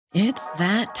It's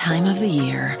that time of the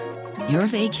year. Your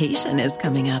vacation is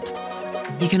coming up.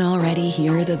 You can already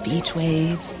hear the beach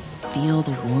waves, feel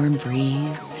the warm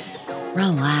breeze,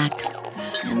 relax,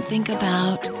 and think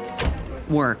about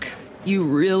work. You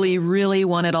really, really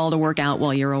want it all to work out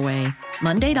while you're away.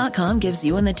 Monday.com gives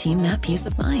you and the team that peace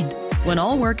of mind. When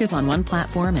all work is on one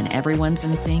platform and everyone's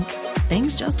in sync,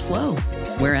 things just flow.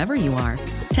 Wherever you are,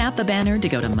 tap the banner to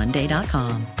go to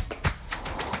Monday.com.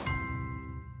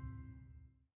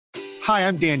 Hi,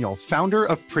 I'm Daniel, founder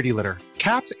of Pretty Litter.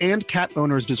 Cats and cat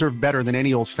owners deserve better than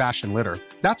any old-fashioned litter.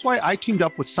 That's why I teamed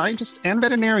up with scientists and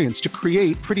veterinarians to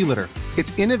create Pretty Litter.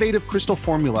 Its innovative crystal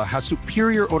formula has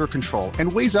superior odor control and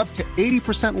weighs up to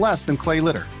 80% less than clay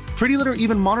litter. Pretty Litter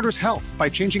even monitors health by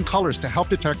changing colors to help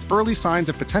detect early signs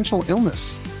of potential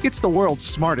illness. It's the world's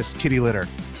smartest kitty litter.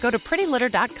 Go to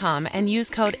prettylitter.com and use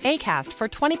code ACAST for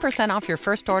 20% off your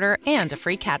first order and a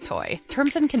free cat toy.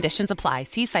 Terms and conditions apply.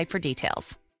 See site for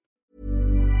details.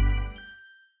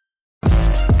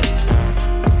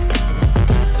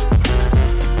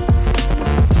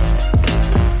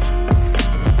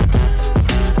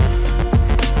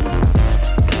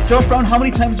 Josh Brown, how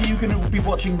many times are you going to be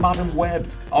watching Madam Web?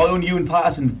 Our own Ewan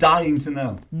Patterson, dying to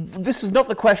know. This was not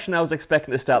the question I was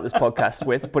expecting to start this podcast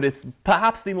with, but it's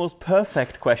perhaps the most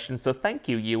perfect question, so thank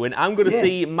you, Ewan. I'm going to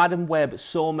see Madam Web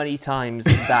so many times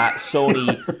that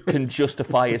Sony can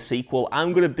justify a sequel.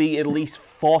 I'm going to be at least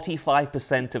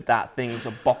 45% of that thing's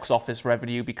box office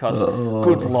revenue because,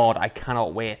 good Lord, I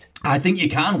cannot wait. I think you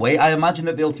can wait. I imagine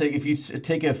that they'll take, if you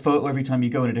take a photo every time you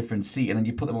go in a different seat and then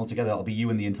you put them all together, that'll be you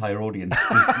and the entire audience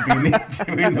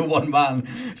being the one man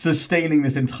sustaining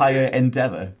this entire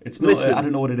endeavour. It's not, I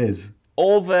don't know what it is.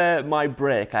 Over my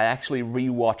break, I actually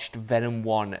rewatched Venom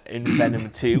 1 and Venom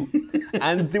 2,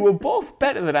 and they were both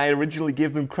better than I originally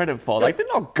gave them credit for. Like, they're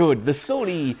not good. The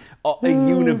Sony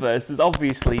universe is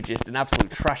obviously just an absolute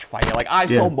trash fire. Like, I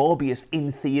saw Morbius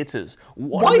in theatres.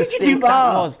 Why did you do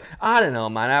that? Was. I don't know,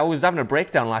 man. I was having a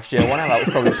breakdown last year. One of that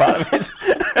was probably part of it.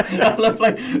 I love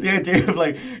like the idea of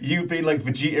like you being like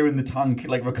Vegeta in the tank,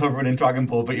 like recovering in Dragon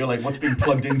Ball, but you're like what's being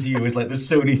plugged into you is like the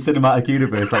Sony cinematic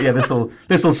universe. Like, yeah, this'll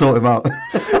sort him out.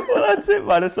 Well, that's it,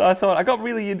 man. So I thought I got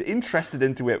really interested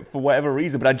into it for whatever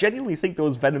reason, but I genuinely think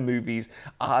those Venom movies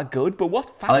are good. But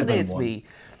what fascinates me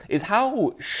is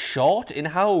how short and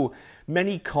how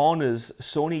many corners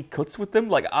Sony cuts with them.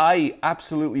 Like, I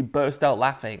absolutely burst out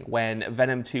laughing when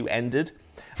Venom 2 ended.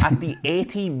 At the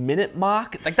 80-minute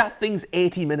mark, like that thing's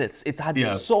 80 minutes. It's had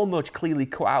so much clearly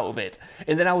cut out of it.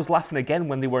 And then I was laughing again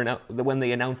when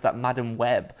they announced that Madam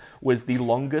Web was the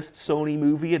longest Sony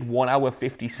movie at 1 hour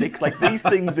 56. Like, these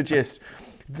things are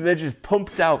they're just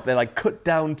pumped out. They're like cut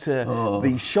down to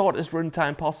the shortest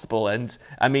runtime possible. And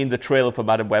I mean, the trailer for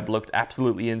Madam Web looked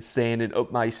absolutely insane and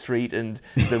up my street. And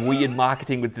the weird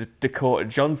marketing with Dakota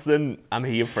Johnson, I'm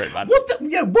here for it, man.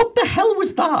 What the hell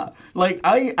was that? Like,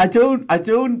 I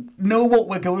don't know what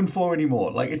we're going for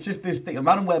anymore. Like, it's just this thing.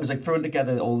 Madam Web is like throwing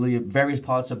together all the various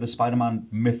parts of the Spider-Man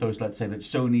mythos, let's say, that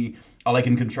Sony are like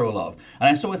in control of. And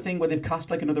I saw a thing where they've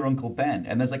cast like another Uncle Ben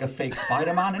and there's like a fake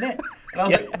Spider-Man in it. And I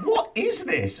was like, what is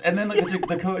this? And then like the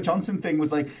Dakota Johnson thing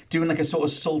was like doing like a sort of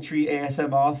sultry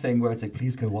ASMR thing where it's like,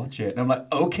 please go watch it. And I'm like,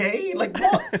 okay, like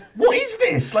what is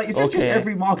this? Like, is this just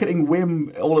every marketing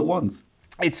whim all at once?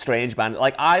 It's strange, man.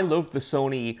 Like, I love the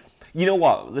Sony... You know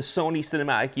what? The Sony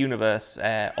cinematic universe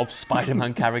of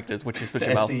Spider-Man characters, which is such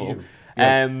a mouthful,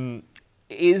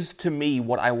 is to me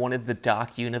what I wanted the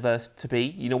Dark Universe to be.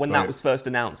 You know, when that was first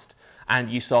announced and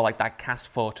you saw like that cast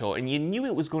photo and you knew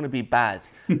it was going to be bad,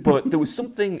 but there was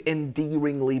something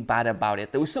endearingly bad about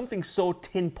it. There was something so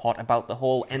tin pot about the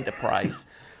whole enterprise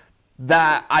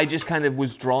that I just kind of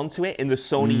was drawn to it. And the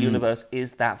Sony universe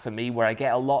is that for me, where I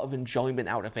get a lot of enjoyment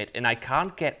out of it. And I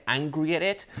can't get angry at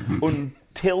it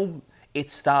until it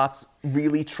starts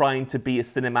really trying to be a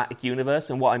cinematic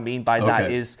universe. And what I mean by that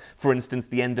is, for instance,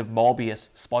 the end of Morbius,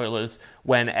 spoilers,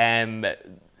 when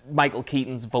Michael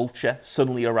Keaton's Vulture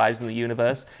suddenly arrives in the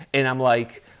universe. And I'm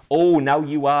like, oh, now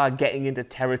you are getting into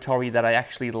territory that I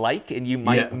actually like, and you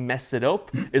might mess it up.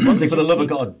 As long as for the love of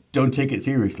God, don't take it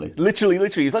seriously. Literally.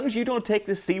 As long as you don't take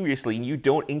this seriously and you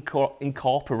don't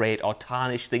incorporate or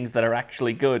tarnish things that are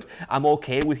actually good, I'm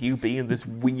okay with you being this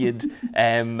weird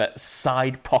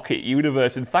side pocket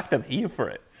universe. In fact, I'm here for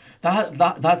it.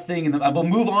 That thing, we'll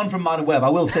move on from Madam Web. I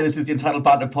will say this is the entitled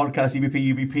Banter Podcast,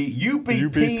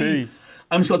 UBP.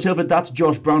 I'm Scott Tilford, that's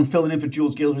Josh Brown, filling in for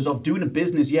Jules Gill, who's off doing a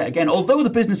business yet again. Although the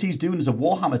business he's doing is a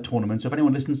Warhammer tournament, so if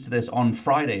anyone listens to this on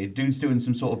Friday, dude's doing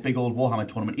some sort of big old Warhammer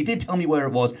tournament. He did tell me where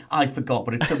it was, I forgot,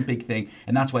 but it's some big thing,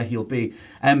 and that's where he'll be.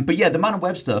 But yeah, the Man and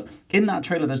Web stuff, in that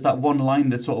trailer there's that one line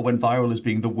that sort of went viral as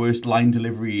being the worst line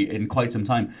delivery in quite some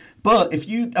time. But if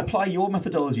you apply your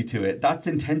methodology to it, that's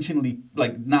intentionally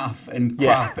like naff and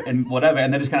crap and whatever,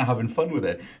 and they're just kind of having fun with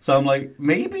it. So I'm like,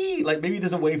 maybe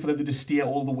there's a way for them to just steer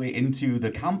all the way into the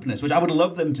campness, which I would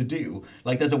love them to do.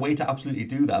 Like, there's a way to absolutely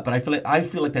do that, but I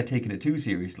feel like they're taking it too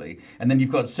seriously. And then you've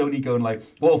got Sony going like,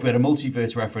 what if we had a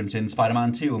multiverse reference in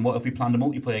Spider-Man 2, and what if we planned a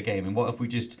multiplayer game, and what if we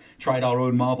just tried our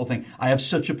own Marvel thing? I have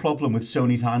such a problem with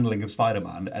Sony's handling of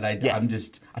Spider-Man, and I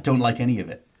don't like any of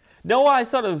it. No, I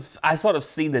sort of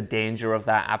see the danger of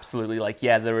that, absolutely. Like,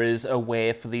 yeah, there is a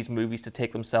way for these movies to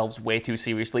take themselves way too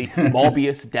seriously.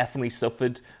 Morbius definitely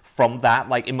suffered from that.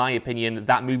 Like, in my opinion,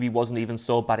 that movie wasn't even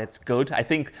so bad it's good. I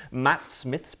think Matt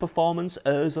Smith's performance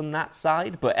errs on that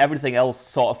side, but everything else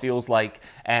sort of feels like,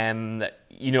 the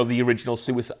original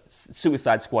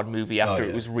Suicide Squad movie after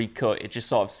it was recut. It just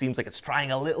sort of seems like it's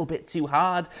trying a little bit too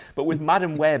hard. But with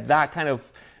Madam Web, that kind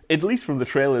of, at least from the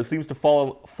trailer, seems to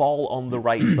fall on the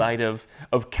right side of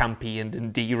campy and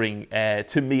endearing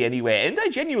to me anyway. And I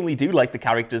genuinely do like the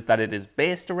characters that it is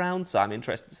based around, so I'm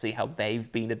interested to see how they've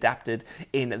been adapted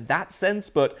in that sense.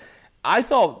 But I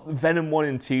thought Venom 1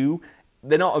 and 2,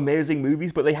 they're not amazing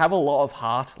movies, but they have a lot of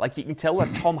heart. Like, you can tell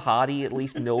that Tom Hardy at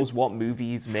least knows what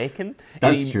movie he's making.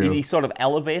 That's true. And he sort of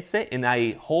elevates it, and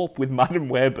I hope with Madam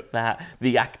Web that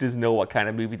the actors know what kind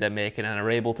of movie they're making and are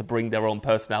able to bring their own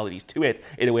personalities to it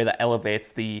in a way that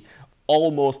elevates the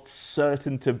almost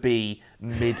certain to be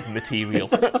mid-material.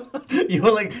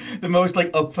 You're like the most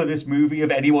like up for this movie of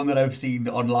anyone that I've seen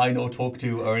online or talked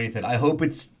to or anything. I hope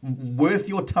it's worth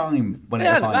your time when it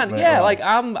arrives. Like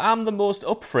I'm the most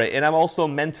up for it, and I'm also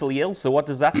mentally ill. So what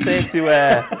does that say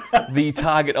to the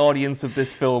target audience of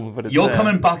this film? But you're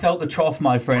coming back out the trough,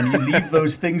 my friend. You leave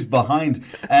those things behind.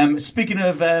 Speaking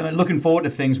of looking forward to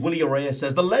things, Willie Araya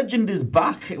says the legend is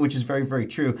back, which is very, very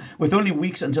true. With only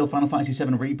weeks until Final Fantasy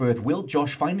VII Rebirth, will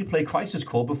Josh finally play Crisis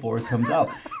Core before it comes out?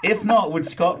 If not, would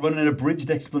Scott run an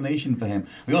abridged explanation for him?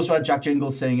 We also had Jack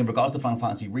Jingles saying in regards to Final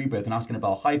Fantasy Rebirth and asking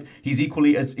about hype, he's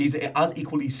as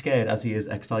equally scared as he is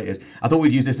excited. I thought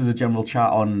we'd use this as a general chat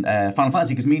on Final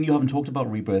Fantasy, because me and you haven't talked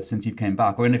about Rebirth since you've came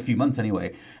back, or in a few months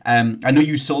anyway. I know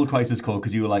you sold Crisis Core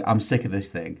because you were like, I'm sick of this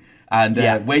thing. And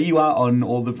where you are on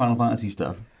all the Final Fantasy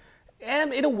stuff?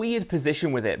 In a weird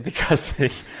position with it, because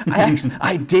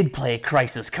I did play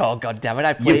Crisis Core,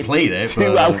 goddammit. You played it,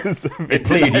 2 hours of it. It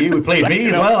played you, it played me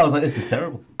as well. I was like, this is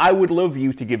terrible. I would love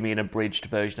you to give me an abridged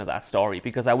version of that story,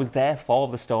 because I was there for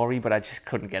the story, but I just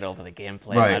couldn't get over the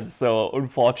gameplay. Right. And so,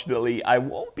 unfortunately, I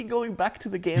won't be going back to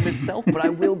the game itself, but I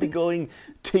will be going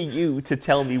to you to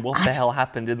tell me what the hell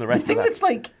happened in the rest of that. The thing that's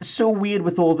like so weird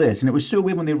with all this, and it was so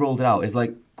weird when they rolled it out, is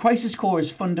like, Crisis Core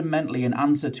is fundamentally an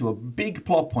answer to a big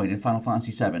plot point in Final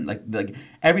Fantasy VII. Like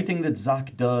everything that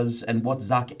Zack does and what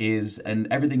Zack is and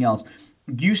everything else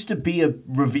used to be a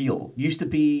reveal, used to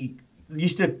be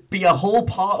a whole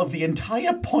part of the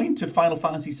entire point of Final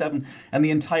Fantasy VII and the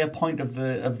entire point of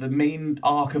the main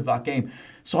arc of that game.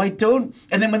 So I don't...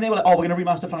 And then when they were like, we're going to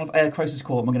remaster Final Crisis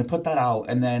Core, and we're going to put that out,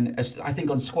 and then I think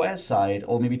on Square's side,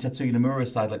 or maybe Tetsuya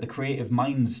Nomura's side, like the Creative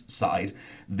Minds side,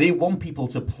 they want people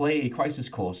to play Crisis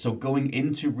Core. So going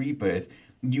into Rebirth,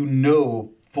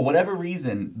 for whatever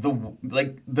reason,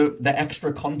 the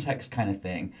extra context kind of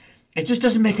thing, it just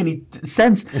doesn't make any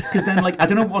sense, because then, like, I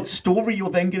don't know what story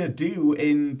you're then going to do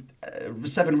in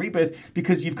 7 Rebirth,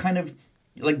 because you've kind of...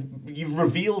 like, you've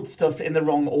revealed stuff in the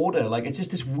wrong order. Like, it's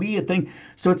just this weird thing.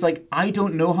 So it's like, I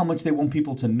don't know how much they want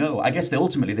people to know. I guess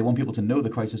ultimately they want people to know the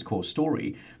Crisis Core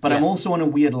story. But I'm also on a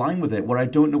weird line with it, where I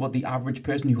don't know what the average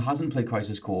person who hasn't played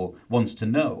Crisis Core wants to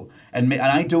know. And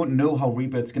I don't know how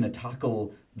Rebirth's going to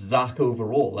tackle Zack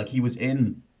overall. Like, he was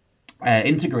in...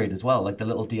 Integrate as well, like the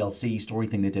little DLC story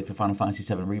thing they did for Final Fantasy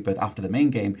VII Rebirth after the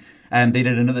main game, and they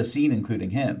did another scene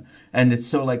including him. And it's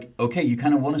so like, okay, you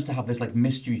kind of want us to have this like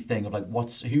mystery thing of like,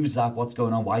 who's Zack, what's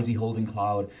going on, why is he holding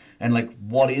Cloud, and like,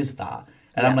 what is that?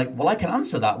 And I'm like, well, I can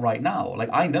answer that right now. Like,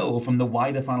 I know from the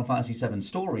wider Final Fantasy VII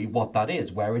story what that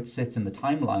is, where it sits in the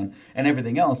timeline and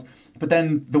everything else. But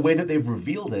then the way that they've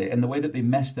revealed it and the way that they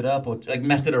messed it up, or like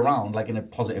messed it around, like in a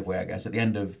positive way, I guess, at the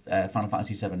end of Final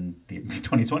Fantasy VII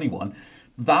 2021,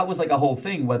 that was like a whole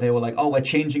thing where they were like, we're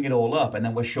changing it all up, and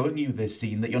then we're showing you this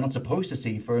scene that you're not supposed to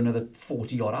see for another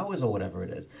 40 odd hours or whatever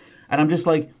it is. And I'm just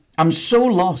like, I'm so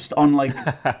lost on like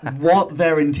what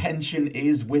their intention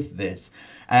is with this.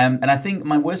 And I think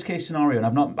my worst case scenario, and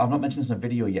I've not mentioned this in a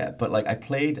video yet, but like I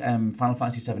played Final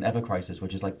Fantasy VII Ever Crisis,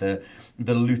 which is like the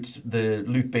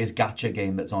loot based gacha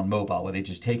game that's on mobile, where they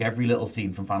just take every little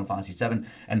scene from Final Fantasy VII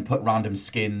and put random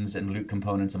skins and loot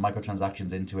components and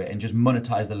microtransactions into it and just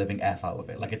monetize the living F out of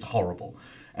it. Like, it's horrible.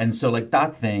 And so like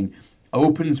that thing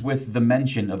opens with the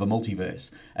mention of a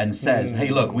multiverse and says, hey,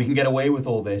 look, we can get away with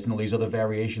all this and all these other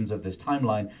variations of this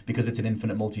timeline because it's an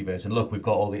infinite multiverse. And look, we've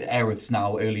got all the Aeriths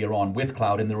now earlier on with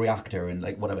Cloud in the reactor and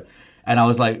like whatever. And I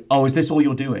was like, oh, is this all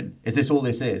you're doing? Is this all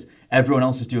this is? Everyone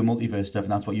else is doing multiverse stuff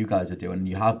and that's what you guys are doing. And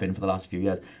you have been for the last few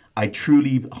years. I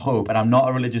truly hope, and I'm not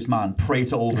a religious man, pray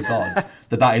to all the gods,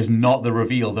 that is not the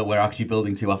reveal that we're actually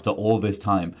building to after all this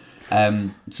time.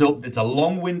 So it's a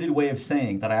long-winded way of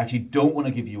saying that I actually don't want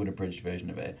to give you an abridged version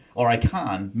of it. Or I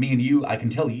can, me and you, I can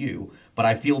tell you, but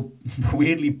I feel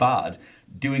weirdly bad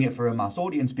doing it for a mass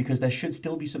audience because there should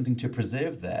still be something to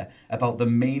preserve there about the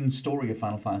main story of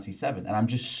Final Fantasy VII. And I'm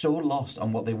just so lost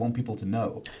on what they want people to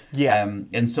know. Yeah.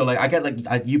 And so like I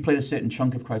get you played a certain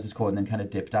chunk of Crisis Core and then kind of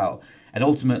dipped out. And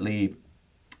ultimately,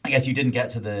 I guess you didn't get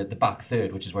to the back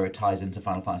third, which is where it ties into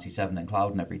Final Fantasy VII and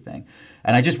Cloud and everything.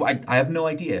 And I have no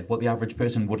idea what the average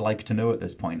person would like to know at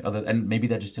this point, and maybe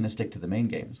they're just going to stick to the main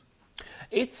games.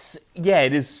 It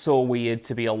is so weird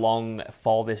to be along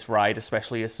for this ride,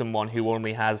 especially as someone who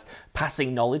only has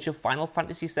passing knowledge of Final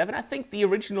Fantasy VII. I think the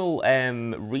original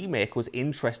remake was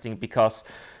interesting because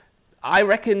I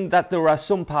reckon that there are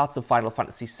some parts of Final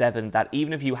Fantasy VII that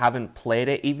even if you haven't played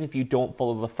it, even if you don't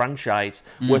follow the franchise,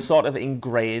 were sort of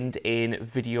ingrained in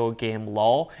video game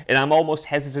lore. And I'm almost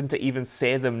hesitant to even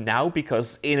say them now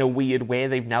because in a weird way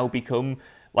they've now become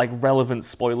like relevant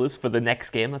spoilers for the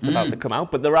next game that's about to come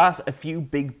out. But there are a few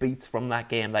big beats from that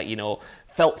game that, you know,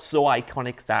 felt so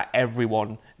iconic that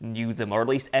everyone knew them, or at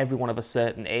least everyone of a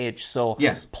certain age. So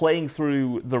playing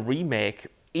through the remake,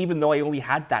 even though I only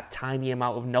had that tiny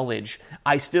amount of knowledge,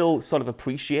 I still sort of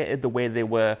appreciated the way they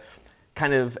were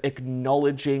kind of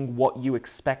acknowledging what you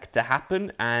expect to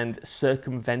happen and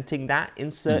circumventing that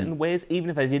in certain ways, even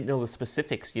if I didn't know the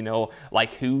specifics, you know,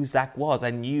 like who Zack was.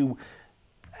 I knew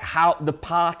how the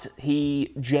part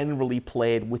he generally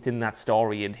played within that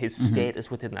story and his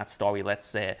status within that story, let's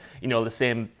say. You know, the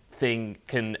same thing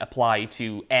can apply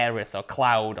to Aerith or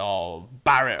Cloud or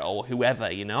Barret or whoever,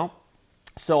 you know?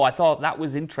 So I thought that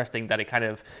was interesting that it kind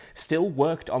of still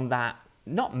worked on that,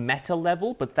 not meta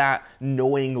level, but that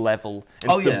knowing level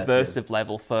and subversive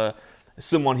level for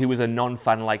someone who was a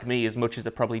non-fan like me, as much as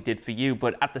it probably did for you.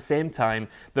 But at the same time,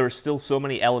 there are still so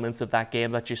many elements of that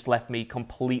game that just left me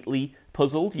completely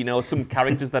puzzled. You know, some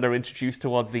characters that are introduced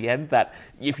towards the end that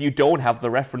if you don't have the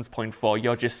reference point for,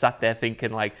 you're just sat there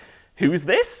thinking like, who's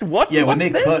this? What? Yeah, when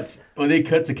they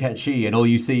cut to Ketchi and all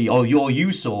you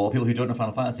saw, people who don't know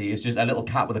Final Fantasy, is just a little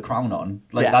cat with a crown on.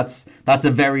 Like that's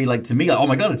a very like to me like, oh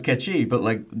my god, it's Ketchi, but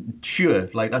like sure,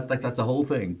 like that's a whole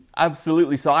thing.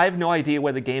 Absolutely. So I have no idea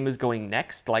where the game is going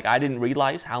next. Like I didn't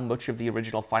realize how much of the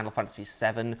original Final Fantasy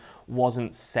VII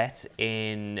wasn't set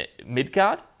in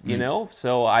Midgard. You know,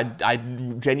 so I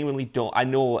genuinely don't. I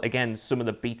know again some of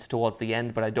the beats towards the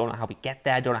end, but I don't know how we get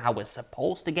there. I don't know how we're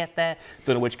supposed to get there.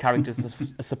 Don't know which characters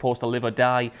are supposed to live or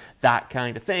die. That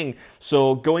kind of thing.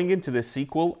 So going into the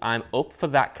sequel, I'm up for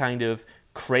that kind of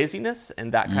craziness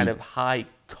and that kind of high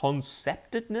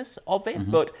conceptedness of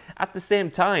it. But at the same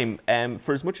time,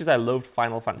 for as much as I loved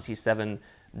Final Fantasy VII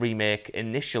Remake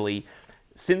initially,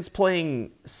 since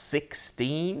playing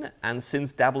 16 and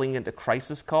since dabbling into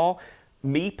Crisis Core,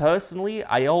 me personally,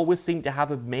 I always seem to have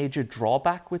a major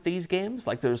drawback with these games.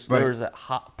 Like there's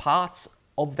parts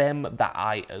of them that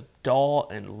I adore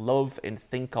and love and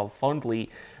think of fondly,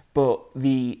 but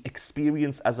the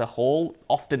experience as a whole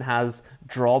often has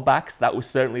drawbacks. That was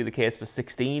certainly the case for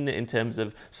 16 in terms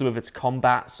of some of its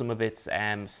combat, some of its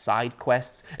side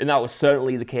quests, and that was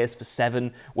certainly the case for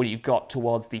 7 when you got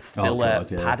towards the filler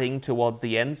padding towards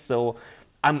the end. So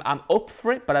I'm up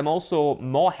for it, but I'm also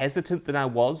more hesitant than I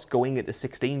was going into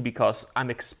 16 because I'm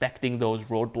expecting those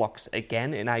roadblocks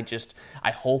again, and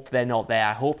I hope they're not there.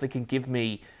 I hope they can give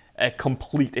me a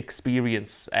complete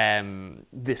experience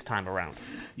this time around.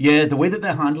 Yeah, the way that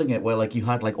they're handling it, where like you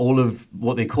had like all of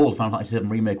what they called Final Fantasy VII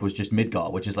Remake was just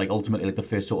Midgard, which is like ultimately like the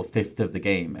first sort of fifth of the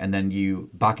game, and then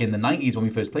you back in the 90s when we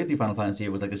first played through Final Fantasy,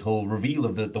 it was like this whole reveal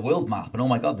of the world map, and oh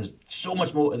my god, there's so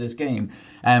much more to this game.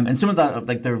 And some of that,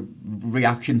 like the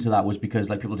reaction to that was because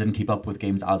like people didn't keep up with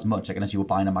games as much, like unless you were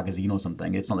buying a magazine or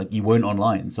something. It's not like you weren't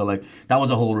online, so like that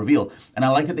was a whole reveal. And I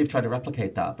like that they've tried to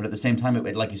replicate that, but at the same time,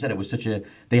 it like you said, it was such a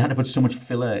they had to put so much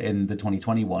filler in the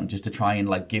 2021 just to try and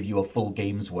like give you a full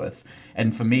game's worth.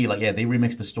 And for me, like, yeah, they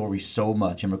remixed the story so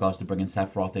much in regards to bringing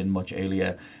Sephiroth in much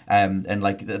earlier. And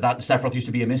like that Sephiroth used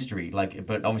to be a mystery, like,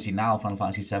 but obviously now Final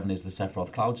Fantasy VII is the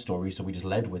Sephiroth Cloud story, so we just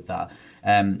led with that.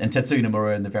 And Tetsuya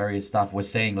Nomura and the various staff were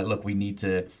saying, like, look, we need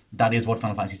to, that is what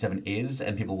Final Fantasy VII is,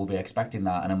 and people will be expecting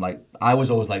that. And I'm like, I was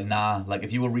always like, nah, like,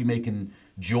 if you were remaking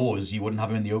Jaws, you wouldn't have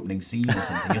him in the opening scene or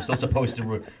something. You're still supposed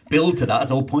to build to that. That's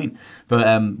the whole point.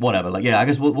 But whatever. Like, yeah, I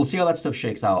guess we'll see how that stuff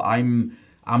shakes out.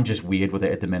 I'm just weird with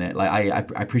it at the minute. Like,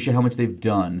 I appreciate how much they've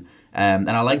done. And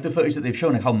I like the footage that they've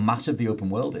shown and how massive the open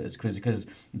world is, because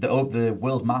the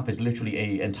world map is literally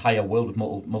an entire world with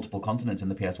multiple continents in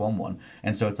the PS1 one,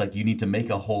 and so it's like you need to make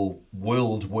a whole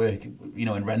world work, you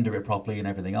know, and render it properly and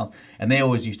everything else. And they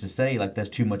always used to say, like, there's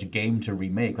too much game to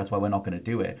remake, that's why we're not going to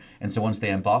do it. And so once they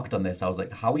embarked on this, I was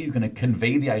like, how are you going to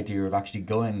convey the idea of actually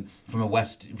going from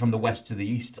the west to the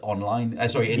east online?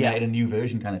 In a new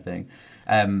version kind of thing.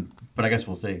 But I guess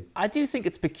we'll see. I do think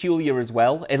it's peculiar as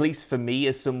well, at least for me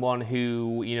as someone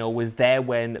who, you know, was there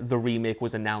when the remake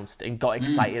was announced and got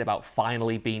excited about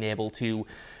finally being able to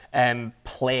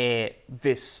play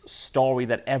this story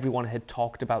that everyone had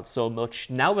talked about so much.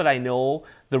 Now that I know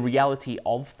the reality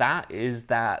of that is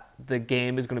that the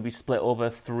game is going to be split over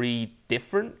 3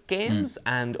 different games,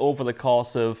 and over the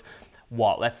course of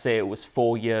let's say it was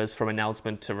 4 years from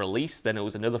announcement to release, then it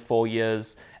was another 4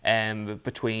 years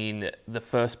between the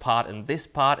first part and this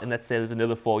part, and let's say there's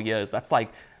another 4 years. That's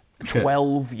like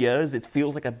 12 years. It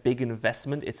feels like a big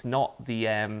investment. It's not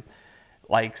the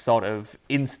like sort of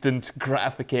instant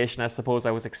gratification I suppose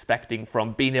I was expecting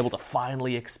from being able to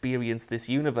finally experience this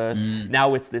universe.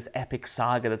 Now it's this epic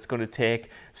saga that's going to take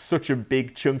such a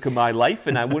big chunk of my life,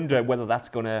 and I wonder whether that's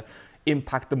going to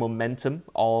impact the momentum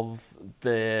of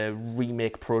the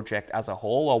remake project as a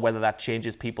whole, or whether that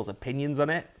changes people's opinions on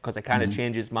it, because it kind of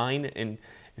changes mine and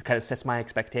it kind of sets my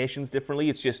expectations differently.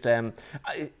 It's just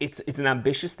it's an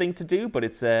ambitious thing to do, but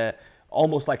it's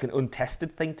almost like an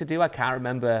untested thing to do. I can't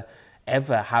remember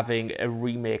ever having a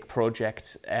remake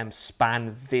project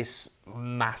span this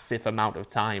massive amount of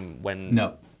time when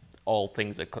all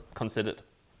things are considered.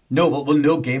 No, well,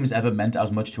 no game's ever meant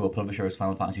as much to a publisher as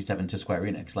Final Fantasy VII to Square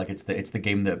Enix. Like, it's the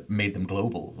game that made them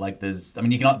global. Like,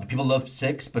 people love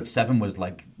 6, but 7 was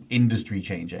like industry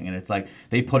changing, and it's like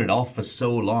they put it off for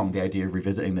so long, the idea of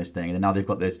revisiting this thing, and now they've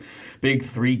got this big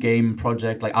 3-game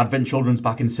project. Like, Advent Children's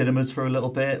back in cinemas for a little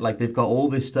bit. Like, they've got all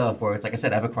this stuff where it's like I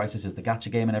said, Ever Crisis is the gacha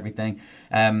game and everything,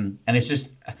 and it's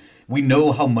just, we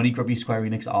know how money grubby Square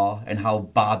Enix are and how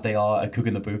bad they are at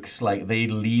cooking the books. Like, they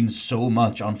lean so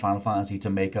much on Final Fantasy to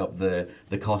make up the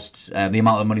cost, the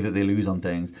amount of money that they lose on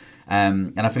things.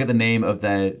 And I forget the name of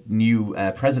their new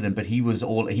president, but he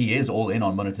is all in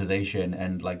on monetization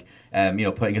and like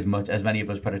putting as many of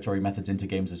those predatory methods into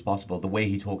games as possible. The way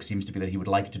he talks seems to be that he would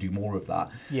like to do more of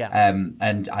that. Yeah.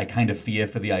 And I kind of fear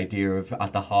for the idea of,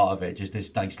 at the heart of it, just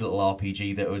this nice little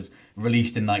RPG that was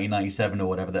released in 1997 or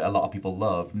whatever that a lot of people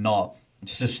love, not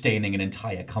sustaining an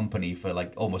entire company for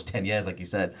like almost 10 years, like you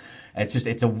said.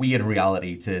 It's a weird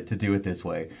reality to do it this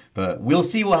way, but we'll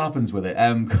see what happens with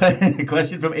it.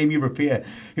 Question from Amy Rapier,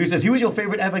 who says, who is your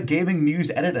favorite ever gaming news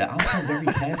editor? Answer very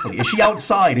carefully. Is she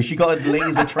outside? Has she got a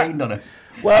laser trained on it?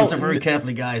 Well, answer very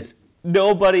carefully, guys.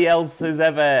 Nobody else has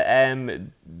ever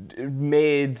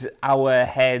made our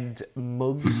head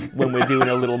mugs when we're doing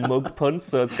a little mug punch,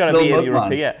 so it's got to be Amy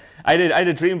Rapier. I had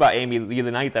a dream about Amy the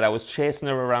other night that I was chasing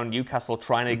her around Newcastle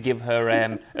trying to give her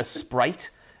a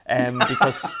Sprite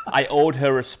because I owed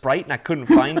her a Sprite and I couldn't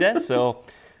find her, so...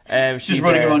 she's just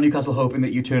running around Newcastle hoping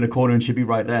that you turn a corner and she'll be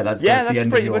right there. That's the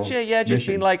end pretty of your much it. Yeah, just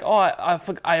mission. being like,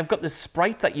 I've got this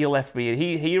Sprite that you left me.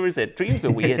 Here is it. Dreams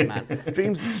are weird, man.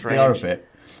 Dreams are strange. They are a bit.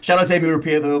 Shout out to Amy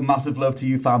Rapier, though. Massive love to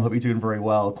you, fam. Hope you're doing very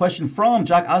well. Question from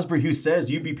Jack Asbury, who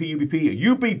says,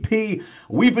 UBP.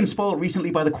 We've been spoiled recently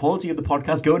by the quality of the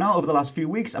podcast going out over the last few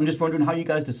weeks. I'm just wondering how you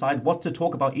guys decide what to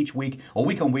talk about each week or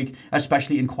week on week,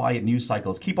 especially in quiet news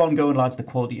cycles. Keep on going, lads. The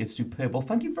quality is superb. Well,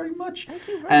 thank you very much. Thank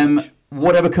you very much.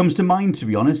 Whatever comes to mind, to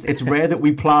be honest. It's rare that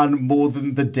we plan more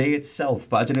than the day itself,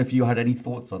 but I don't know if you had any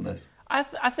thoughts on this.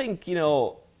 I think,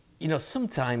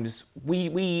 sometimes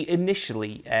we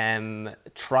initially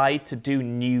try to do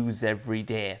news every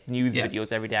day,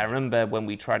 videos every day. I remember when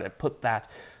we tried to put that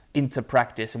into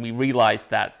practice and we realized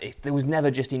that there was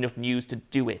never just enough news to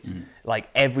do it, like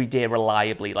every day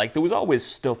reliably. Like there was always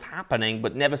stuff happening,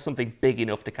 but never something big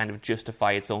enough to kind of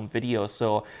justify its own video.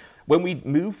 So when we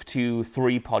moved to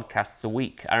 3 podcasts a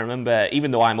week, I remember,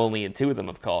 even though I'm only in 2 of them,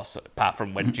 of course, apart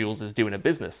from when Jules is doing a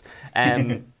business,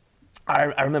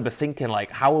 I remember thinking,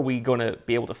 like, how are we going to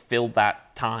be able to fill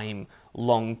that time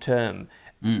long term?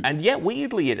 And yet,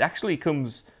 weirdly, it actually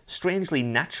comes strangely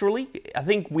naturally. I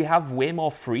think we have way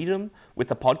more freedom with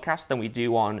the podcast than we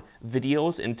do on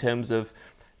videos in terms of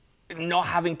not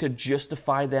having to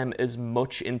justify them as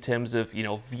much in terms of,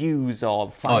 views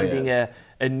or finding a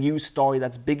news story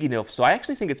that's big enough. So I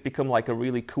actually think it's become like a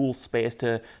really cool space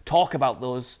to talk about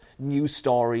those news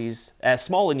stories,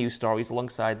 smaller news stories,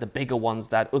 alongside the bigger ones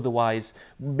that otherwise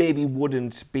maybe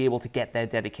wouldn't be able to get their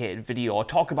dedicated video, or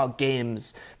talk about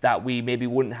games that we maybe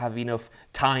wouldn't have enough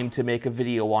time to make a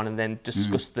video on and then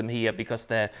discuss them here because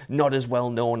they're not as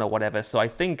well known or whatever. So I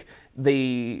think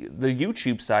the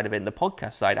YouTube side of it and the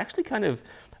podcast side actually kind of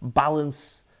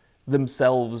balance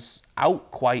themselves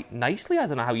out quite nicely. I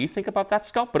don't know how you think about that,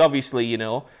 Scott, but obviously,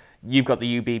 you've got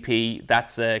the UBP.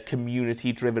 That's a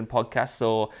community-driven podcast,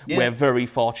 so we're very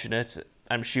fortunate.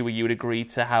 I'm sure you would agree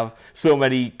to have so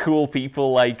many cool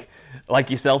people like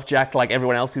yourself, Jack, like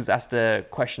everyone else who's asked a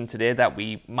question today that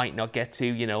we might not get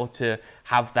to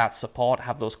have that support,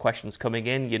 have those questions coming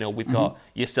in. We've got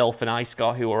yourself and I,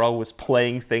 Scott, who are always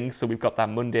playing things, so we've got that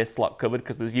Monday slot covered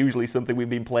because there's usually something we've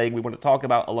been playing we want to talk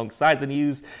about alongside the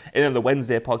news. And then the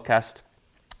Wednesday podcast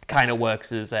kind of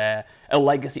works as a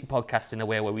legacy podcast in a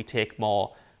way where we take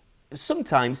more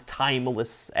sometimes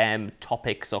timeless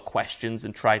topics or questions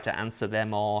and try to answer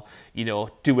them, or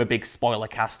do a big spoiler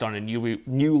cast on a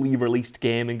newly released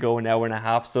game and go an hour and a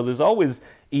half. So there's always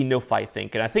enough, I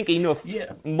think, and I think enough,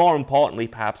 more importantly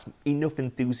perhaps, enough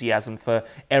enthusiasm for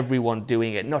everyone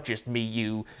doing it, not just me,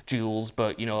 you, Jules,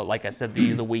 but like I said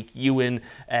the other week, Ewan,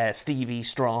 Stevie,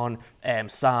 Strawn,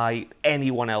 Sai,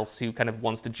 anyone else who kind of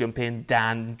wants to jump in,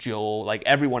 Dan, Joe, like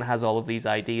everyone has all of these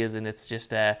ideas, and it's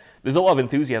just there's a lot of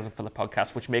enthusiasm for the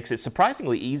podcast, which makes it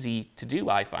surprisingly easy to do,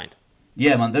 I find.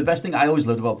 Yeah, man, the best thing I always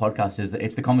loved about podcasts is that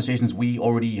it's the conversations we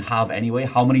already have anyway.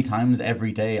 How many times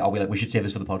every day are we like, we should save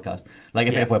this for the podcast? Like,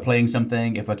 if we're playing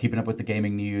something, if we're keeping up with the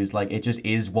gaming news, like, it just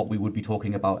is what we would be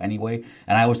talking about anyway.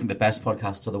 And I always think the best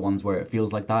podcasts are the ones where it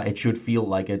feels like that. It should feel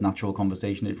like a natural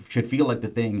conversation. It should feel like the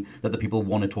thing that the people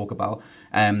want to talk about.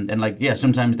 And like,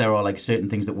 sometimes there are like certain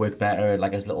things that work better,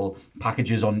 like as little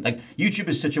packages on, like, YouTube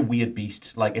is such a weird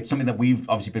beast. Like, it's something that we've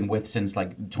obviously been with since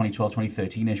like 2012,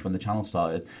 2013-ish when the channel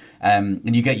started.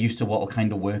 And you get used to what will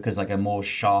kind of work as like a more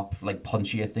sharp, like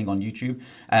punchier thing on YouTube.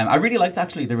 I really liked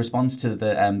actually the response to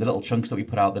the little chunks that we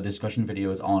put out, the discussion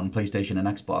videos on PlayStation and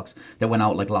Xbox that went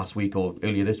out like last week or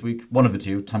earlier this week, one of the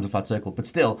two, Times of Flat Circle. But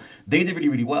still, they did really,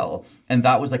 really well. And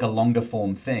that was like a longer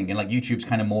form thing. And like YouTube's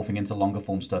kind of morphing into longer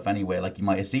form stuff anyway. Like you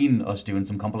might have seen us doing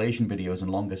some compilation videos and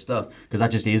longer stuff because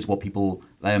that just is what people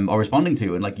are responding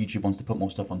to. And like YouTube wants to put more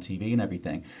stuff on TV and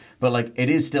everything. But like it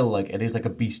is still like, it is like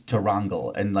a beast to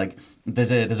wrangle. And like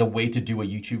there's a way to do a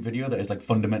YouTube video that is like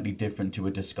fundamentally different to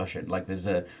a discussion. Like there's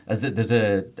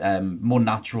a more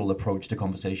natural approach to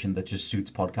conversation that just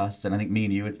suits podcasts. And I think me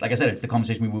and you, it's like I said, it's the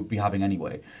conversation we would be having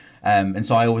anyway. And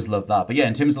so I always love that. But yeah,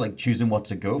 in terms of like choosing what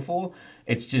to go for,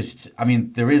 it's just, I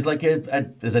mean, there is like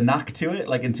there's a knack to it.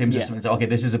 Like in terms of something, okay,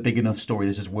 this is a big enough story.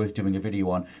 This is worth doing a video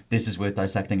on. This is worth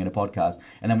dissecting in a podcast.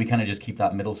 And then we kind of just keep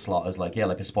that middle slot as like,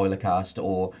 like a spoiler cast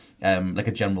or like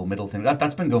a general middle thing.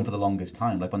 That's been going for the longest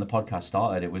time. Like when the podcast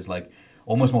started, it was like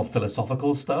almost more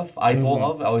philosophical stuff I thought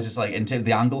of. I was just like, in terms of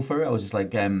the angle for it, I was just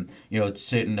like,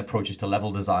 certain approaches to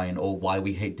level design or why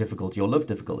we hate difficulty or love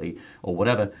difficulty or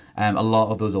whatever. A lot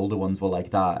of those older ones were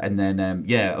like that. And then,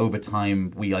 over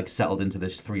time, we like settled into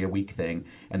this 3-a-week thing.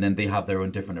 And then they have their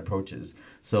own different approaches.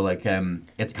 So like,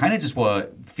 it's kind of just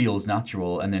what feels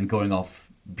natural. And then going off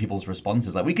people's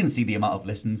responses, like we can see the amount of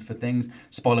listens for things.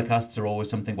 Spoiler casts are always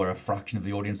something where a fraction of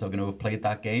the audience are going to have played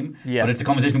that game, but it's a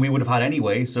conversation we would have had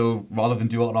anyway, so rather than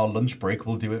do it on our lunch break,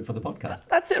 we'll do it for the podcast.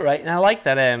 That's it, right? And I like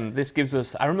that this gives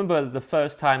us, I remember the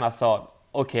first time I thought,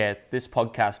 okay, this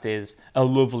podcast is a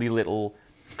lovely little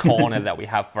corner that we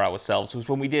have for ourselves, was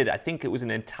when we did, I think it was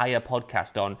an entire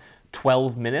podcast on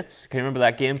 12 minutes. Can you remember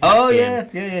that game? Yeah.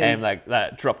 And like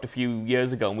that dropped a few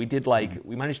years ago, and we did like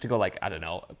we managed to go like, I don't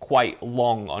know, quite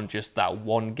long on just that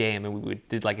one game, and we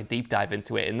did like a deep dive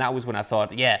into it. And that was when I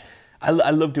thought,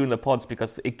 I love doing the pods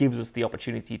because it gives us the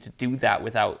opportunity to do that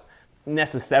without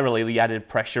necessarily the added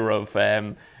pressure of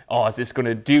is this going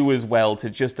to do as well to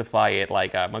justify it?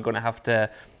 Like, am I going to have to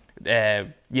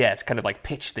kind of like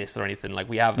pitch this or anything? Like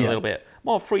we have a little bit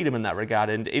more freedom in that regard,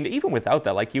 and even without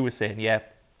that, like you were saying,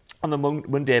 on the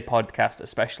Monday podcast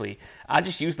especially, I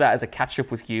just use that as a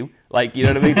catch-up with you. Like, you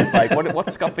know what I mean? It's like,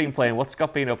 what's Scott been playing? What's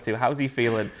Scott been up to? How's he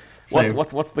feeling?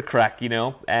 What's the crack, you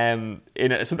know?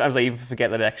 Sometimes I even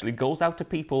forget that it actually goes out to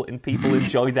people, and people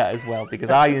enjoy that as well, because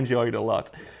I enjoy it a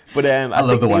lot. But I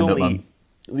love the wind-up, man.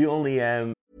 The only...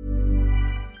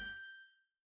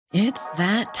 It's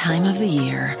that time of the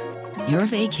year. Your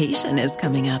vacation is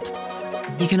coming up.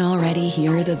 You can already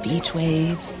hear the beach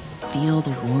waves, feel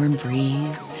the warm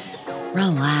breeze,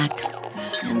 relax,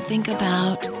 and think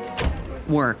about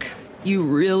work. You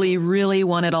really, really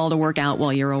want it all to work out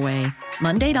while you're away.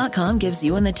 Monday.com gives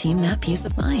you and the team that peace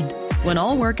of mind. When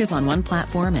all work is on one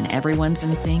platform and everyone's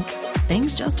in sync,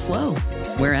 things just flow.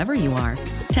 Wherever you are,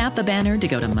 tap the banner to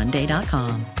go to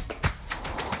Monday.com.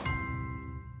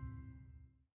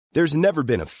 There's never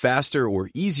been a faster or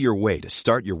easier way to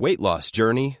start your weight loss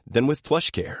journey than with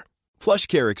PlushCare.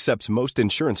 PlushCare accepts most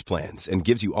insurance plans and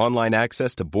gives you online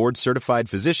access to board-certified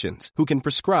physicians who can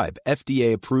prescribe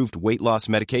FDA-approved weight loss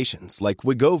medications like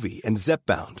Wegovy and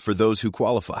Zepbound for those who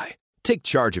qualify. Take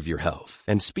charge of your health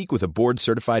and speak with a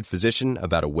board-certified physician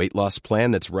about a weight loss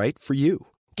plan that's right for you.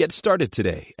 Get started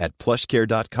today at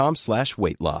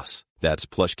plushcare.com/weight loss. That's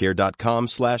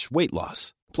plushcare.com/weight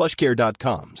loss.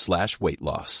 plushcare.com/weight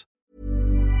loss.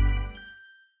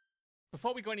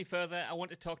 Before we go any further, I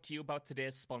want to talk to you about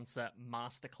today's sponsor,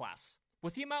 Masterclass.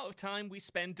 With the amount of time we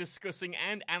spend discussing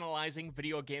and analysing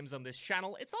video games on this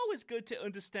channel, it's always good to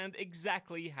understand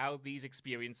exactly how these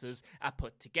experiences are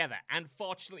put together. And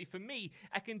fortunately for me,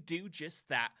 I can do just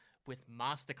that with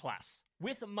Masterclass.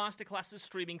 With Masterclass's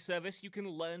streaming service, you can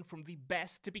learn from the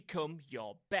best to become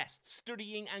your best,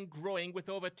 studying and growing with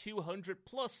over 200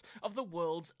 plus of the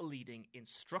world's leading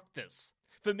instructors.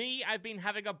 For me, I've been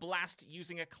having a blast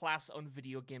using a class on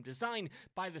video game design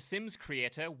by The Sims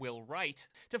creator Will Wright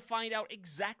to find out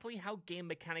exactly how game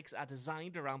mechanics are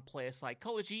designed around player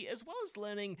psychology, as well as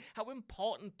learning how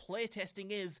important playtesting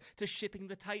is to shipping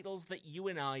the titles that you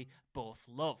and I both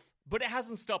love. But it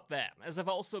hasn't stopped there, as I've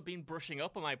also been brushing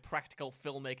up on my practical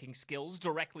filmmaking skills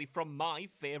directly from my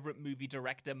favourite movie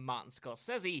director Martin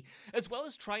Scorsese, as well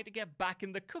as trying to get back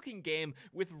in the cooking game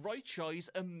with Roy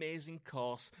Choi's amazing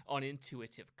course on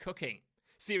intuitive cooking.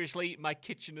 Seriously, my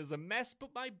kitchen is a mess,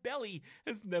 but my belly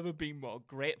has never been more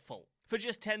grateful. For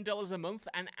just $10 a month,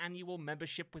 an annual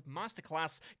membership with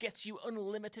Masterclass gets you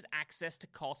unlimited access to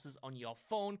courses on your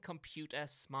phone, computer,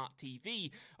 smart TV,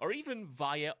 or even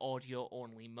via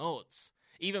audio-only modes.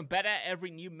 Even better, every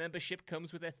new membership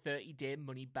comes with a 30-day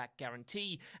money-back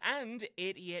guarantee, and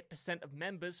 88% of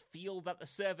members feel that the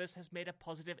service has made a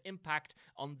positive impact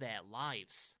on their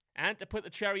lives. And to put the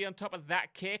cherry on top of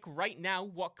that cake, right now,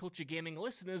 What Culture Gaming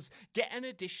listeners get an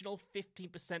additional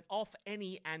 15% off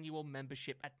any annual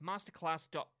membership at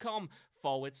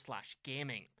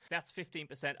masterclass.com/gaming. That's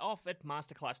 15% off at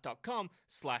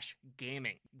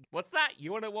masterclass.com/gaming. What's that?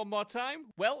 You want it one more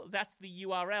time? Well, that's the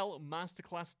URL,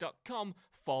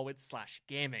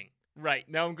 masterclass.com/gaming. Right,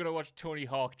 now I'm going to watch Tony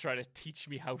Hawk try to teach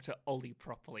me how to ollie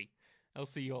properly. I'll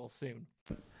see you all soon.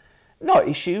 Not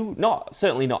issue,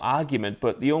 certainly not argument,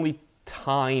 but the only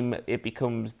time it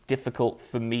becomes difficult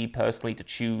for me personally to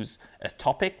choose a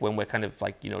topic when we're kind of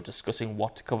like, discussing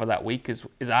what to cover that week is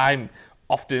I'm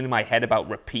often in my head about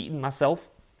repeating myself.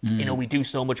 We do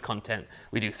so much content.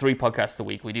 We do 3 podcasts a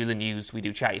week. We do the news, we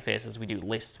do Chatty Faces, we do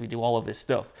lists, we do all of this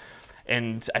stuff.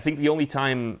 And I think the only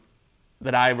time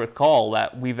that I recall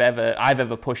that I've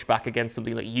ever pushed back against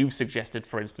something that you suggested,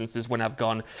 for instance, is when I've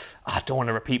gone, I don't want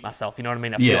to repeat myself. You know what I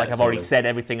mean? I feel like I've already said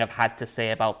everything I've had to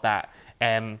say about that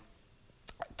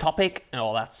topic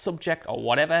or that subject or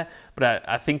whatever. But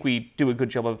I think we do a good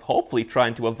job of hopefully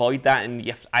trying to avoid that. And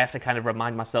I have to kind of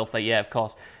remind myself that, of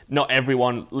course, not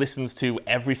everyone listens to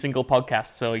every single podcast.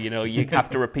 So, you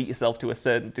have to repeat yourself to a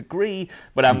certain degree.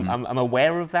 But I'm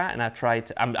aware of that, and I'm trying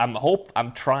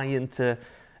to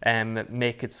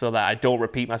make it so that I don't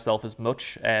repeat myself as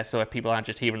much, so that people aren't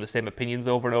just hearing the same opinions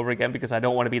over and over again, because I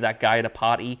don't want to be that guy at a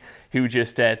party who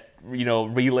just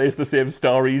relays the same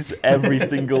stories every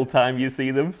single time you see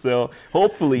them. So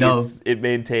hopefully it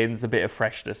maintains a bit of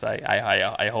freshness.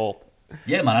 I hope.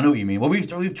 Yeah, man, I know what you mean. Well,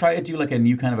 we've tried to do like a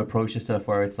new kind of approach to stuff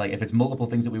where it's like if it's multiple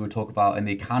things that we would talk about and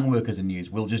they can work as a news,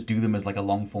 we'll just do them as like a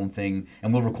long form thing,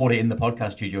 and we'll record it in the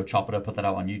podcast studio, chop it up, put that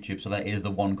out on YouTube, so that is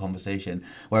the one conversation.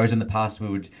 Whereas in the past we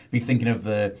would be thinking of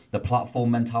the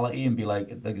platform mentality and be like,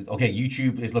 okay,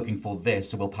 YouTube is looking for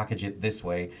this, so we'll package it this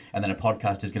way, and then a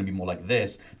podcast is going to be more like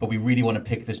this, but we really want to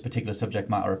pick this particular subject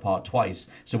matter apart twice,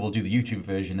 so we'll do the YouTube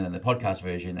version and then the podcast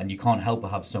version, and you can't help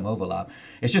but have some overlap.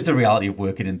 It's just the reality of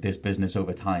working in this business business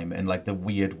over time and like the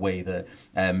weird way that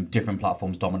different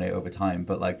platforms dominate over time.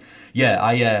 But like,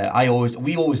 yeah,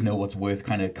 we always know what's worth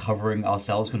kind of covering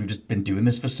ourselves because we've just been doing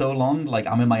this for so long. Like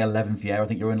I'm in my 11th year. I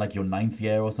think you're in like your 9th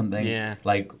year or something. Yeah.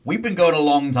 Like we've been going a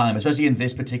long time, especially in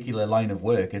this particular line of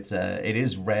work. It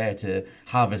is rare to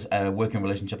have a working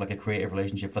relationship, like a creative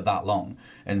relationship, for that long.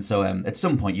 And so at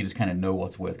some point you just kind of know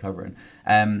what's worth covering.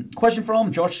 Question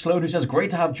from Josh Sloan, who says, great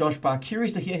to have Josh back.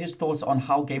 Curious to hear his thoughts on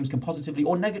how games can positively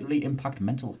or negatively impact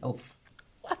mental health.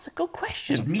 That's a good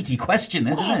question. It's a meaty question,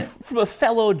 isn't it? From a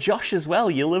fellow Josh as well.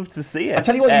 You love to see it. I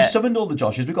tell you what, you summoned all the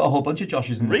Joshes. We've got a whole bunch of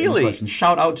Joshes in the question.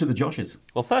 Shout out to the Joshes.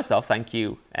 Well, first off, thank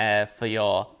you for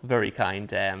your very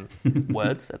kind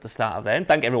words at the start of there. And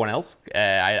thank everyone else.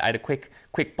 I had a quick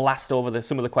blast over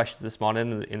some of the questions this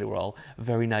morning, and they were all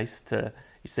very nice to...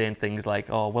 You're saying things like,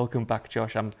 "Oh, welcome back,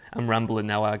 Josh." I'm rambling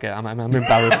now. I'm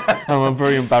embarrassed. I'm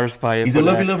very embarrassed by it. He's a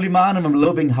lovely man, and I'm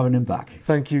loving having him back.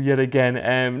 Thank you yet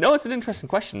again. No, it's an interesting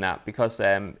question, that, because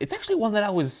it's actually one that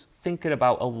I was thinking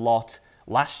about a lot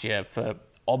last year for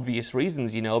obvious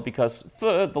reasons, because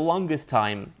for the longest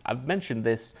time, I've mentioned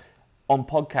this on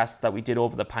podcasts that we did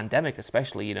over the pandemic,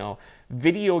 especially,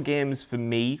 video games for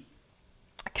me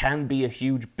can be a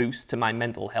huge boost to my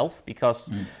mental health because